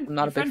 your friend, I'm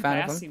not a big fan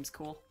of Vass them. seems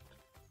cool.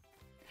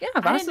 Yeah,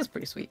 I Vass didn't- is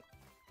pretty sweet.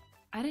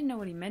 I didn't know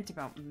what he meant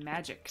about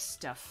magic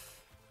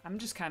stuff. I'm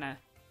just kind of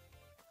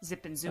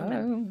zipping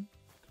zooming.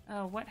 Oh,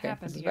 Oh, what okay.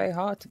 happened This is here? very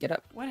hard to get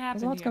up. What There's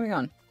happened lots here? going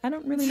on. I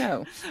don't really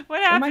know. What I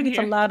might happened need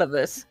here? to ladder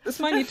this. This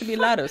might need to be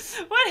ladders.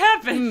 What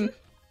happened?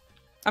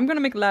 I'm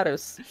gonna make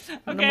ladders.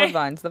 No more Okay.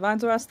 vines. The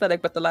vines are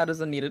aesthetic, but the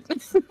ladders are needed.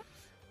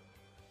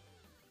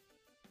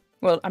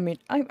 Well, I mean,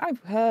 I've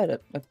heard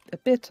a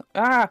bit.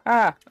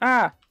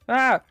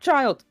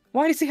 Child!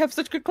 Why does he have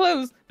such good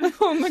clothes?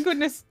 Oh my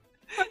goodness!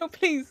 Oh,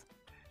 please.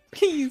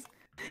 Please.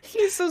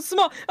 He's so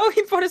small. Oh,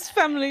 he brought his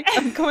family.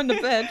 I'm going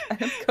to bed.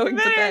 I'm going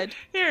to bed.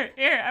 Here,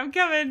 I'm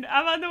coming.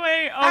 I'm on the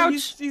way. Oh,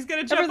 Ouch. he's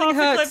gonna jump Everything off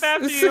hurts. the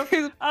cliff after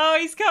you. Oh,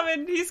 he's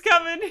coming. He's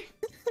coming.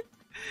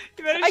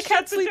 You better I shut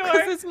can't the sleep door.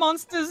 because there's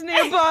monsters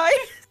nearby.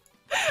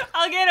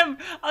 I'll get him.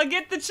 I'll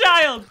get the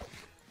child.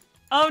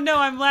 Oh no,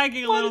 I'm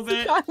lagging a What little is the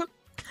bit. child?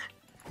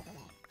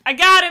 I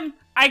got him.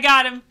 I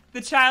got him.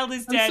 The child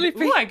is I'm dead.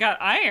 sleeping. Ooh, I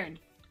got iron.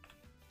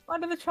 Why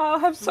did the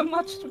child have so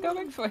much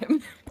going for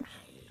him?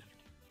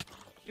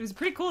 It was a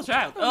pretty cool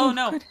child. Oh, Oh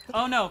no. good.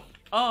 Oh no.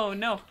 Oh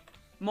no.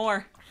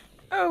 More.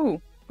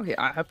 Oh. Okay,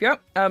 I'll help you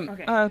out.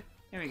 Okay.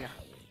 There we go.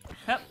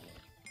 Hup.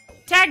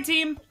 Tag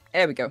team.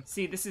 There we go.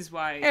 See, this is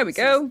why. There we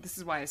go. This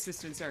is why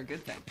assistants are a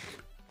good thing.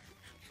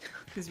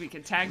 Because we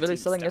can tag Really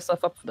team selling stuff.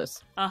 yourself up for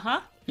this.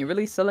 Uh-huh. You're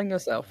really selling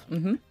yourself.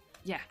 Mm-hmm.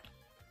 Yeah.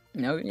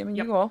 No, I mean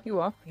Yep. you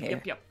are. Yeah.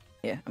 Yep.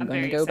 Yeah. I'm I'm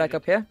going to very go back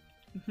up here.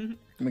 Mhm. And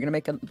we're gonna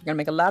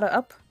make a ladder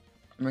up.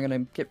 And we're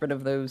gonna get rid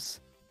of those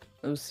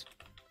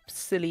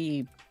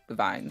silly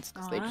vines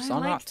because they just I are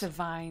like not the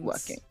vines.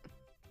 working.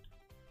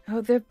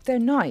 Oh, they're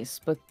nice,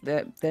 but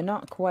they're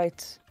not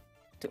quite.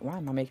 Why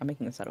am I'm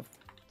making this out of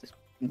just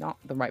not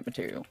the right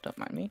material? Don't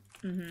mind me.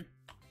 Mm-hmm.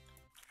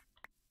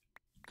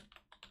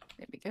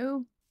 There we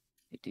go.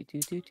 Do. There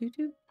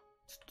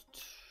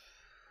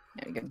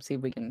we go. See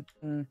if we can.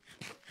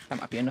 That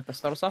might be enough to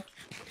start us off.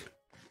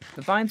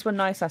 The vines were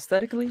nice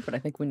aesthetically, but I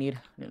think we need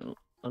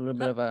a little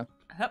bit of a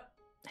Hup.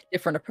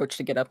 different approach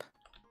to get up.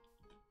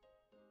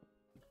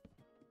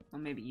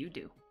 Well, maybe you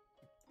do.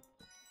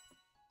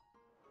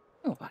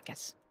 Oh, I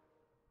guess.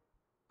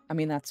 I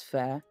mean, that's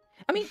fair.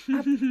 I mean,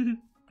 now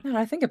that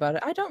I think about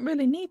it, I don't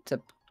really need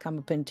to come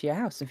up into your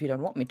house if you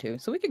don't want me to.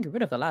 So we can get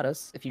rid of the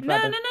ladders if you'd No.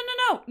 rather.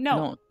 No.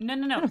 No. I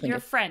don't think You're a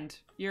it- friend.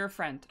 You're a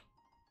friend.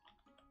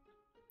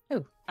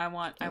 Oh. I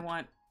want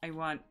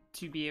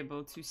to be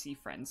able to see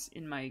friends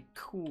in my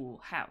cool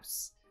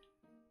house.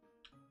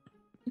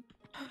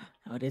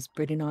 Oh, it is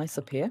pretty nice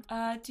up here.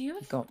 Do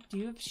you Got-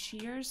 have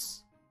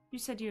shears? You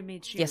said you had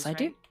made shears. Yes, I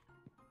do. right?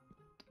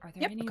 Are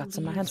there Yep, any I've got leaves?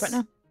 some in my hands right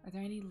now. Are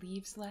there any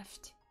leaves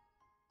left?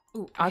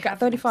 Ooh, I got have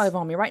 35 leaves.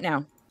 on me right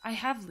now. I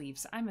have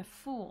leaves. I'm a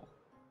fool.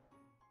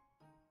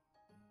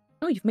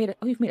 Oh, you've made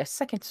a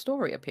second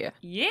story up here.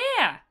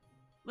 Yeah,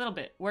 little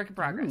bit work in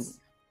progress.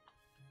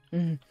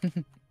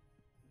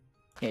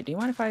 Yeah, do you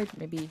mind if I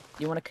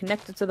you want to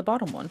connect it to the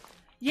bottom one?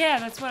 Yeah,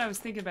 that's what I was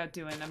thinking about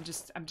doing. I'm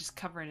just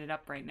covering it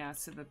up right now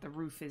so that the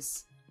roof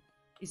is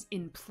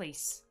in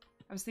place.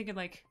 I was thinking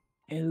like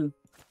Ooh.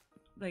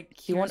 You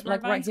here's want where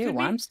like right vines here could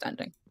where be. I'm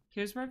standing.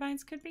 Here's where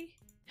vines could be.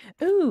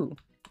 Ooh.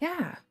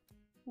 Yeah.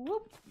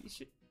 Whoop. You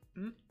should.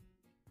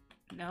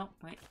 No,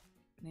 wait.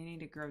 They need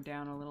to grow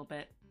down a little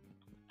bit.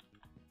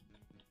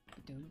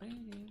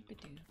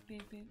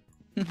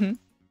 Mm-hmm.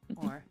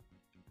 Or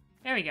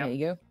there we go. There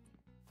you go.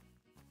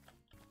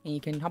 And you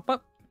can hop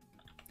up.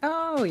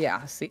 Oh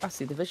yeah, I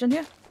see the vision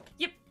here.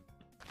 Yep.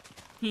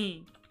 Do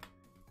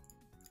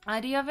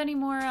you have any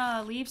more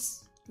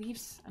leaves?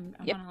 Leaves?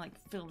 I Yep. want to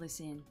like fill this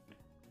in.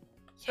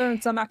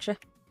 Throwing some at you.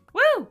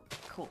 Woo!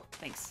 Cool.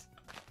 Thanks.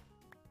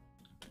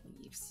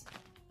 Leaves.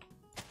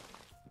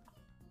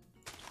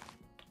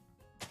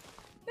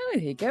 There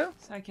you go.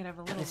 So I can have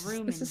a little This is-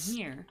 room this in is-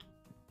 here.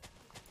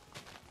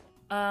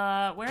 Where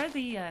are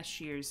the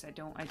shears? I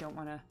don't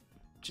want to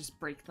just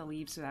break the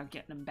leaves without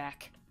getting them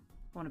back.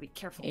 I want to be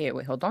careful. Yeah,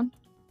 wait, hold on.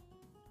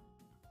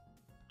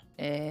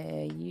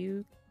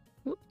 You.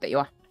 Oop, there you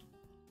are.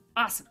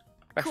 Awesome.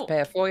 Fresh Cool.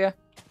 pair for you.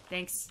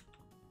 Thanks.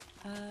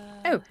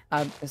 Oh,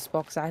 this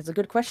box has a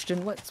good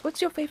question.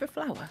 What's your favorite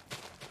flower?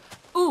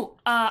 Ooh,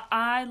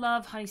 I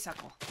love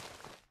honeysuckle.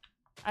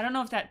 I don't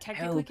know if that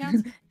technically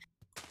counts.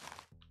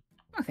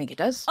 I think it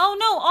does. Oh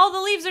no, all the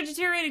leaves are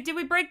deteriorating. Did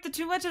we break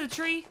too much of the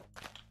tree?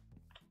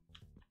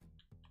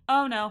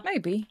 Oh no.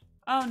 Maybe.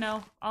 Oh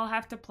no, I'll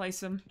have to place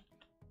them.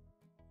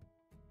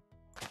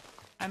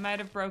 I might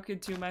have broken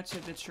too much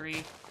of the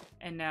tree,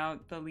 and now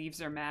the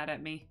leaves are mad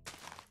at me.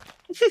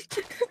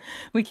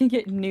 We can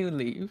get new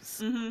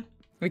leaves. Mm-hmm.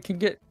 We can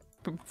get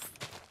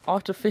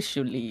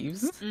artificial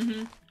leaves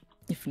Mm-hmm.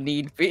 if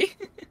need be.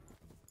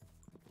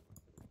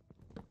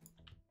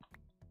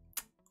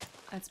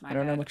 That's my I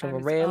don't know bad. much of a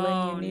was- railing you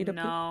oh, need up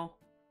here. no.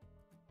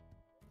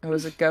 How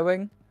is it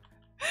going?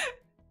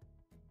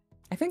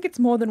 I think it's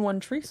more than one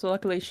tree, so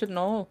luckily it shouldn't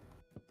all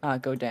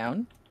go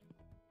down.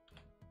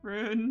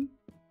 Rune.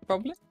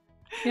 Probably.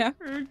 Yeah.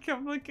 Rune,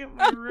 come look at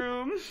my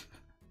room.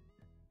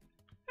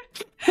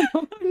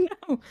 Oh,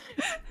 no.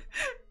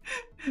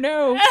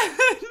 No.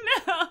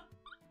 No.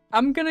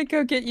 I'm gonna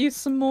go get you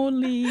some more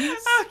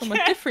leaves from a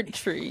Okay. different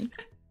tree.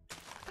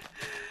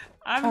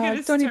 I'm gonna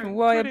don't start even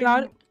worry putting-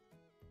 about it.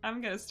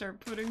 I'm gonna start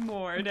putting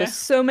more down. There's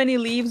so many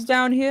leaves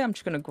down here. I'm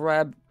just gonna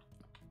grab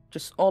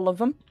just all of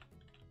them.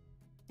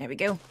 There we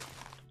go.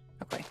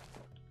 Okay.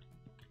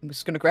 I'm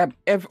just gonna grab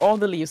all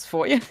the leaves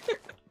for you.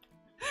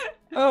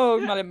 Oh,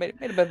 might have made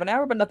a bit of an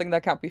error, but nothing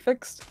that can't be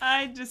fixed.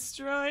 I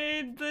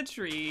destroyed the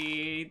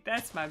tree.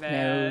 That's my No,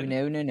 bad.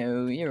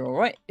 no. You're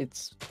alright.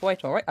 It's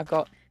quite alright. I've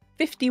got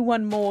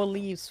 51 more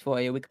leaves for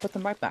you. We can put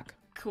them right back.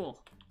 Cool.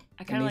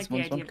 I kind of like these the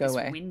ones idea won't of go this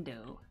away.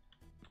 window.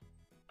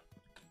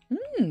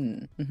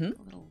 Mm-hmm.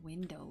 A little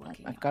window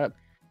looking. I've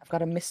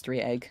got a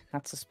mystery egg.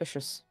 That's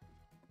suspicious.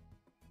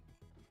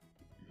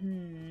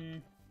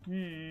 There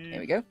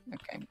we go.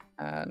 Okay.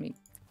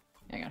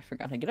 I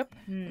forgot how to get up.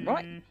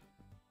 Right.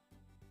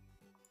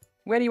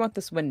 Where do you want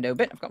this window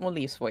bit? I've got more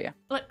leaves for you.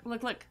 Do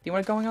Look. you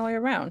want it going all the way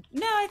around?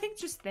 No, I think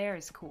just there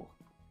is cool.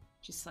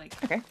 Just like,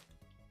 Okay.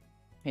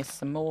 Here's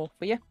some more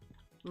for you.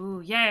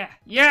 ooh, yeah,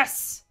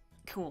 yes!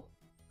 Cool.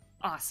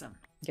 Awesome.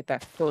 Get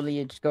that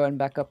foliage going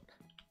back up.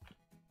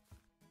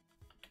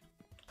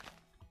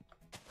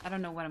 I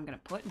don't know what I'm gonna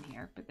put in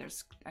here, but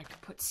I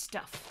could put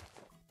stuff.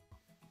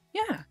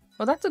 Yeah.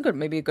 Well, that's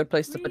maybe a good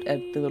place to put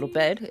the little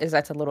bed. Is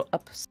that a little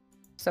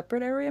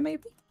separate area,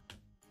 maybe?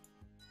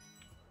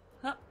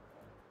 Huh.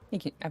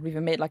 I've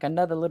even made like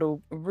another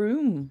little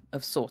room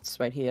of sorts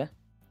right here.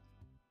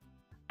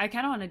 I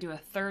kind of want to do a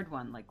third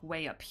one, like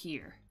way up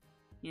here.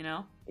 You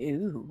know?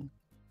 Ooh.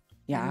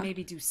 Yeah. And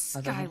maybe do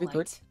that would be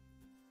good. skylight.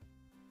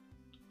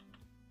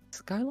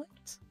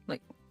 Skylights?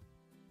 Like,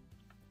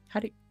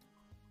 what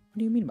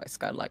do you mean by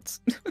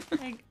skylights?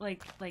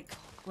 like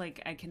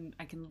I can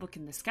look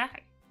in the sky.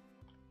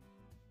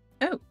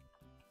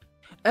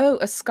 Oh,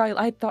 a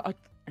skylight. I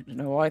don't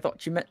know. I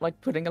thought you meant like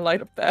putting a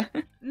light up there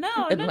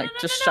No, and no, like no,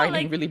 just no,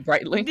 shining like, really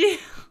brightly.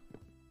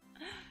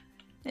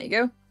 There you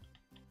go.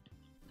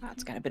 Oh,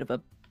 it's got a bit of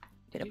a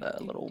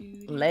little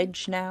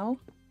ledge now.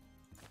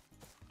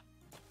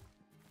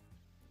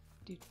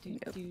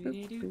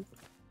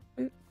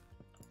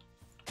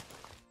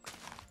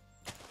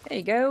 There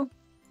you go.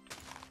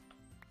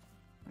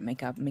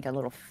 Make a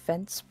little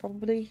fence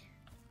probably.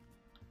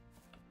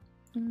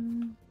 There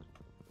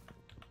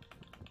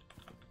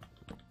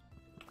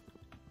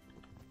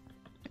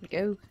we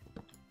go.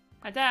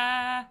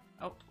 Ta-da!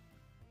 Oh,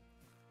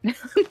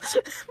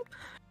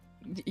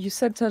 You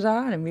said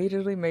ta-da and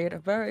immediately made a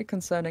very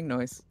concerning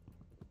noise.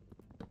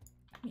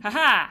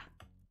 haha!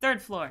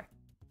 Third floor.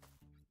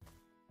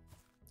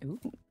 Ooh.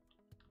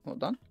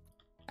 Hold on.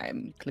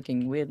 I'm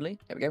clicking weirdly.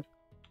 There we go.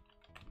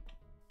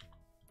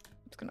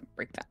 Just gonna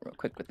break that real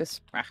quick with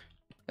this.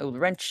 Old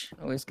wrench.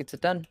 Always gets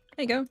it done.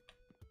 There you go.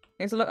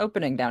 There's a little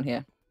opening down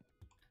here.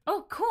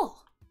 Oh, cool.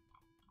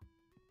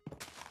 You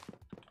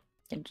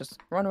can just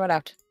run right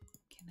out.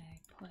 Can I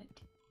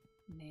put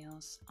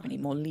nails I on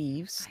need more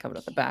leaves I covered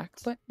at the back,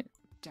 can't. but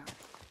Darn.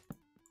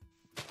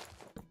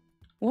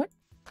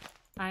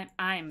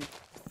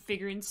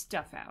 figuring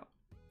stuff out.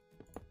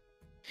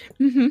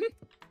 Mm-hmm.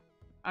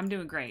 I'm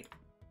doing great.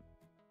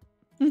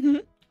 Mm-hmm.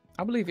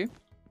 I believe you.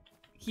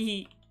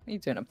 He. What are you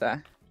doing up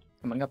there?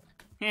 Coming up.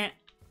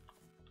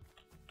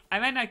 I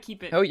might not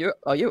keep it. Oh, you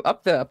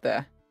up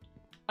there.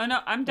 Oh no,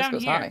 I'm This down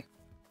goes here. high.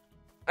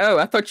 Oh,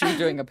 I thought you were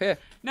doing up here.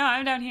 No,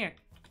 I'm down here.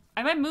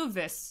 I might move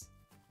this,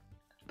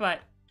 but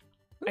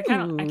I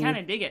kind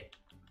of dig it.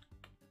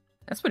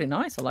 That's pretty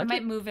nice. I like I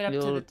might it. move it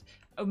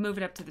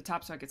up to the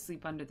top so I could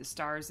sleep under the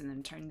stars, and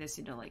then turn this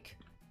into like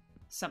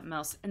something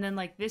else. And then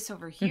like this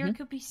over here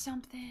could be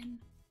something.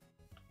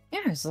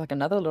 Yeah, it's like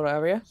another little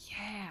area.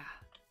 Yeah.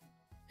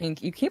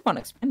 And you keep on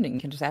expanding. You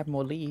can just add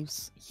more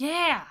leaves.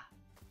 Yeah.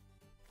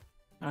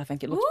 And I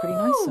think it looks pretty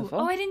nice so Ooh! far.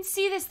 Oh, I didn't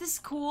see this. This is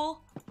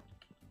cool.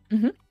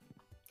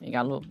 You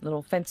got a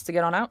little fence to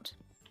get on out.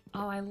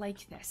 Oh, I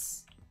like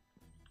this.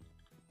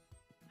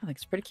 I think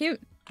it's pretty cute.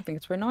 I think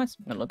it's very nice.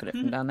 I'm gonna look at it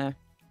from down there.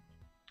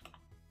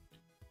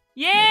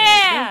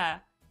 Yeah!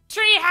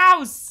 Tree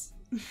house!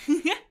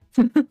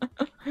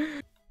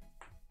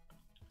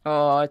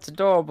 Oh, it's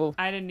adorable.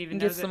 I didn't even You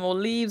know get that. some more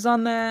leaves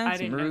on there. I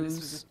some didn't know roofs.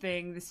 this was a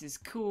thing. This is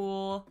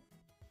cool.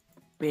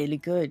 Really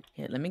good.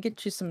 Here, let me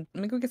get you some.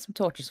 Let me go get some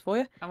torches for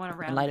you. I want to And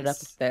round light it up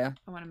this. there.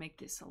 I want to make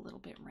this a little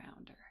bit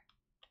rounder.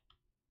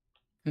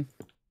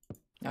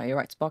 Oh, you're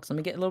right, Sparks. Let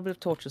me get a little bit of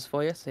torches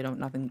for you, so you don't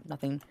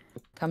nothing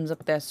comes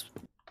up there.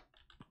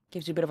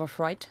 Gives you a bit of a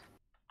fright.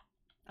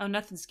 Oh,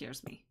 nothing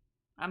scares me.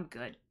 I'm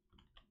good.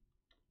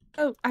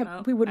 Oh,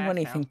 Oh, we wouldn't I want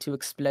anything fell. to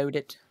explode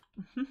it.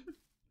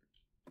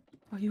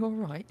 Are you all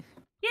right?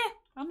 Yeah,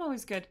 I'm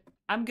always good.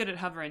 I'm good at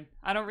hovering.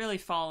 I don't really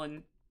fall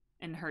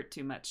and hurt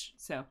too much.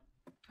 So,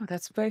 Oh,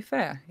 that's very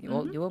fair. You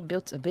all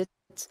built a bit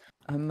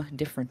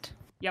different.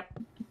 yep.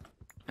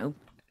 Oh,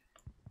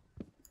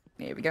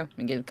 here we go. Let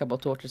me get a couple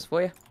of torches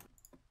for you.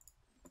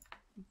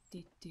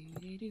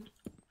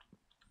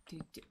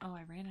 Oh,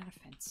 I ran out of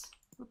fence.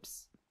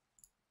 Whoops.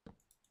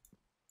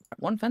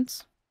 One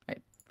fence.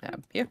 Right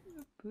here.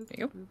 Boop, There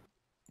you go. boop,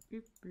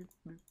 boop, boop,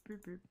 boop,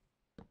 boop, boop.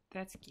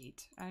 That's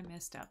gate. I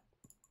messed up.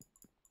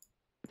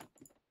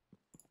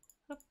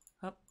 Up,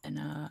 up, And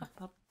up,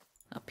 up,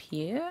 up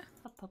here.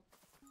 up, up.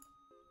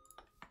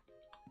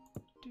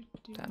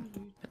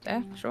 Right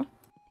there, sure.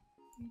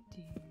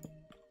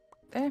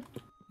 There.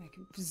 I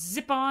can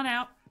zip on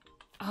out.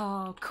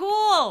 Oh,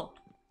 cool!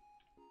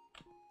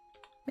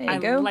 There you I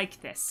go.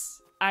 like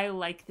this. I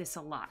like this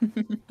a lot.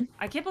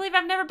 I can't believe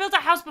I've never built a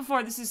house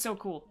before. This is so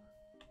cool.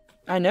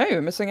 I know,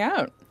 you're missing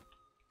out.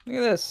 Look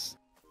at this.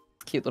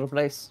 Cute little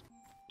place.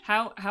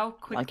 How Like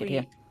it quickly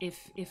here.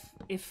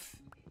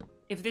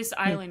 if this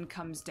island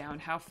comes down,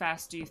 how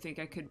fast do you think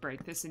I could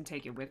break this and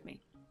take it with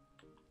me?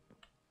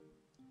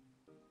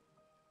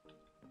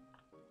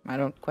 I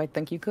don't quite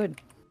think you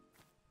could.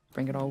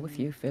 Bring it all with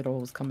you if it all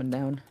was coming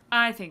down.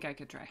 I think I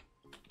could try.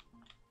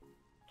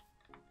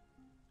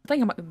 I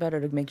think it might be better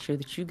to make sure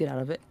that you get out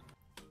of it.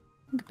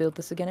 You could build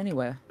this again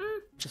anywhere.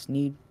 Just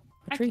need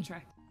a I tree. could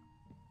try.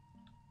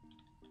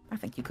 I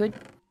think you could.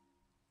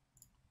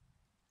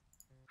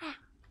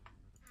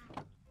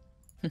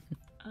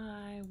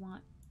 I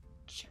want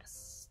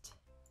chest.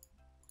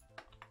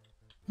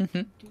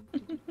 Mhm.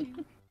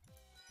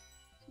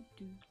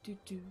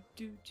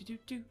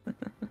 Do.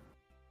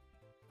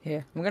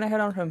 Here, I'm gonna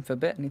head on home for a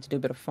bit. I need to do a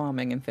bit of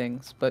farming and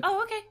things. But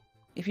Oh, okay.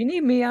 if you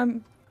need me,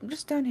 I'm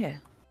just down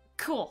here.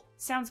 Cool.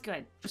 Sounds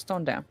good. Just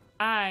on down.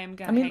 I'm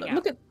gonna I mean, hang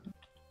look out.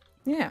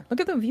 look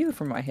at the view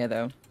from right here,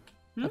 though.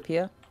 Hmm? Up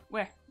here,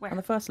 Where? on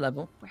the first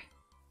level.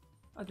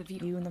 Oh, the view.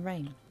 View in the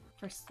rain.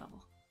 First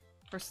level.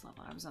 First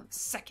level. I was on the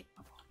second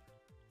level.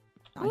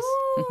 Nice.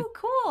 Ooh,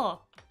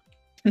 cool.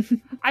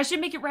 I should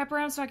make it wrap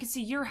around so I can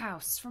see your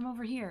house from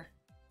over here.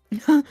 You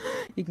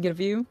can get a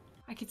view.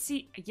 I could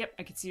see. Yep,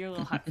 I could see your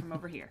little hut from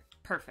over here.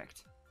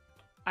 Perfect.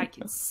 I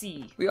can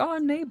see. We are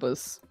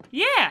neighbors.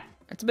 Yeah,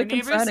 It's a bit We're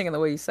neighbors? concerning in the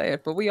way you say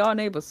it, but we are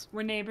neighbors.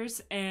 we're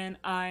neighbors, and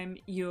I'm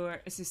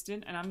your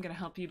assistant, and I'm gonna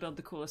help you build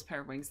the coolest pair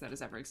of wings that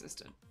has ever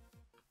existed.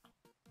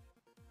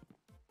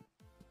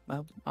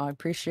 Well, I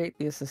appreciate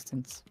the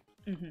assistance.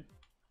 Mm-hmm.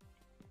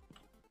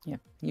 Yeah.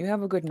 You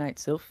have a good night,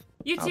 Sylph.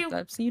 You too.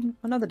 I'll see you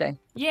another day.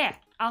 Yeah,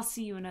 I'll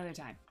see you another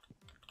time.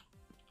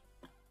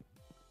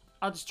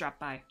 I'll just drop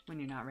by when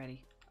you're not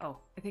ready. Oh,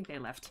 I think they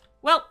left.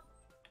 Well,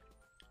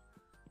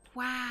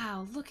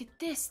 wow, look at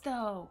this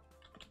though.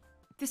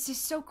 This is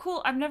so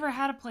cool. I've never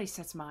had a place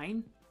that's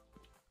mine.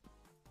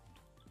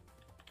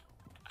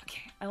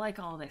 Okay, I like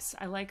all this.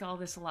 I like all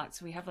this a lot.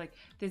 So we have like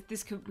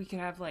we could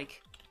have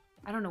like,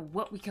 I don't know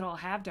what we could all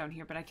have down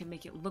here, but I can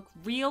make it look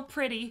real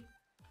pretty.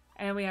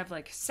 And then we have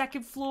like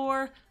second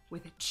floor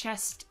with a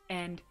chest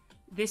and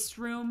this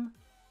room.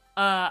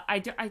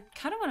 I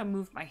kind of want to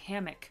move my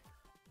hammock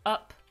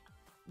up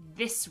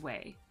this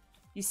way.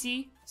 You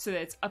see? So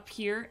that it's up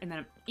here and then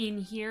I'm in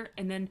here.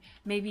 And then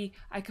maybe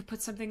I could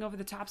put something over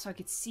the top so I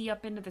could see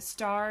up into the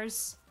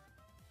stars.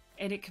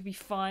 And it could be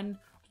fun.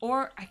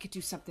 Or I could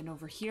do something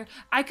over here.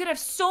 I could have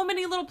so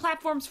many little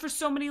platforms for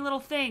so many little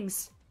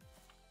things.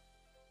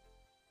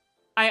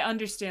 I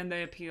understand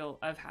the appeal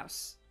of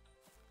house.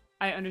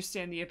 I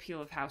understand the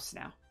appeal of house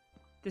now.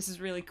 This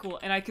is really cool.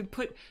 And I could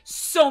put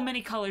so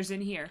many colors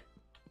in here.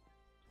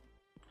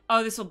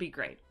 Oh, this will be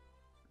great.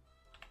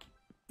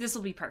 This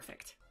will be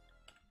perfect.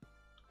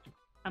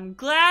 I'm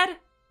glad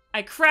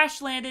I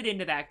crash landed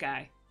into that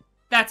guy.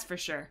 That's for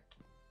sure.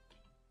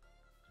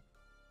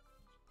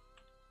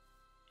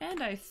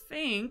 And I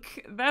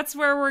think that's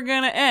where we're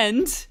gonna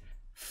end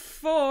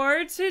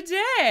for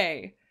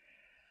today.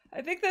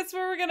 I think that's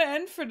where we're gonna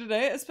end for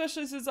today,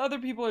 especially since other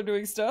people are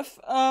doing stuff.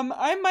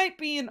 I might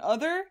be in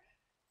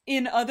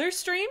other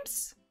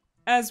streams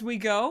as we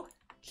go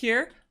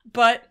here,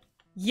 but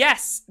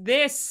yes,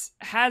 this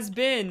has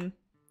been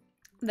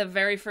the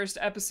very first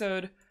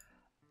episode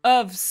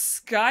of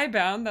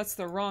Skybound. That's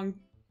the wrong...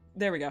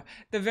 There we go.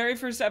 The very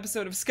first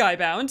episode of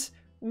Skybound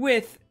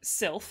with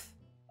Sylph.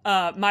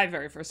 My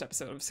very first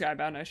episode of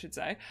Skybound, I should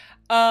say.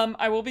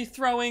 I will be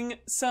throwing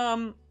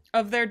some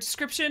of their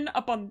description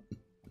up on...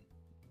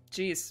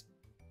 Jeez.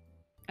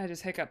 I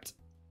just hiccuped.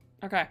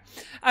 Okay.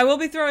 I will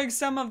be throwing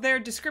some of their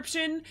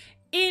description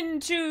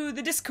into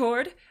the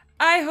Discord.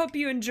 I hope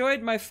you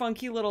enjoyed my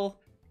funky little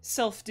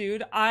Sylph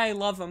dude. I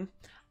love him.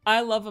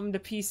 I love him to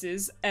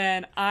pieces,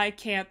 and I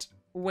can't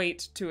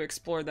wait to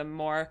explore them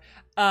more.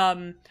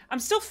 I'm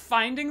still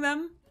finding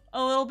them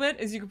a little bit,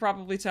 as you could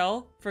probably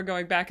tell, for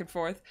going back and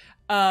forth.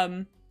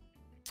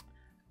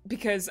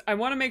 Because I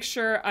want to make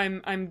sure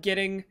I'm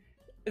getting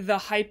the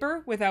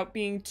hyper without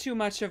being too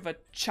much of a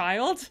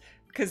child,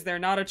 because they're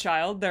not a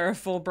child, they're a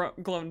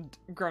full-grown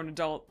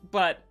adult,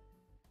 but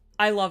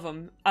I love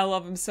them. I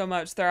love them so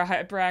much. They're a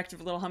hyperactive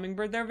little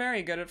hummingbird. They're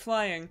very good at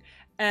flying,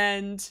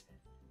 and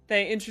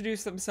they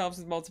introduce themselves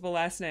with multiple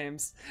last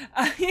names.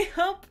 I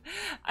hope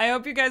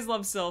you guys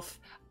love Sylph.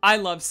 I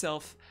love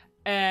Sylph.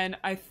 And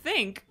I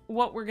think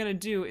what we're gonna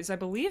do is, I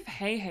believe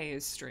Hey Hey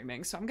is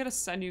streaming, so I'm gonna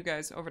send you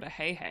guys over to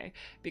Hey Hey,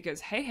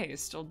 because Hey Hey is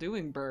still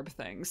doing burb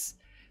things.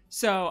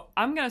 So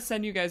I'm gonna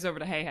send you guys over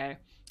to Hey Hey.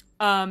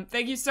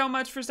 Thank you so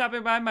much for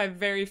stopping by my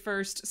very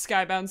first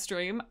Skybound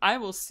stream. I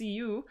will see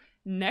you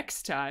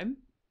next time.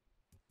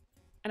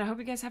 And I hope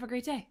you guys have a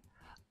great day.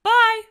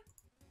 Bye!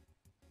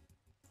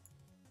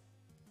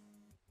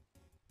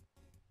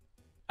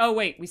 Oh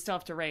wait, we still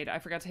have to raid. I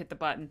forgot to hit the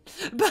button.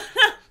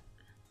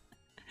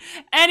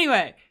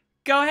 Anyway,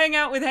 go hang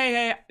out with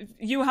Hey Hey.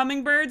 You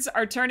hummingbirds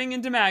are turning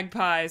into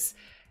magpies.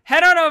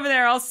 Head on over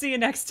there. I'll see you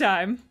next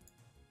time.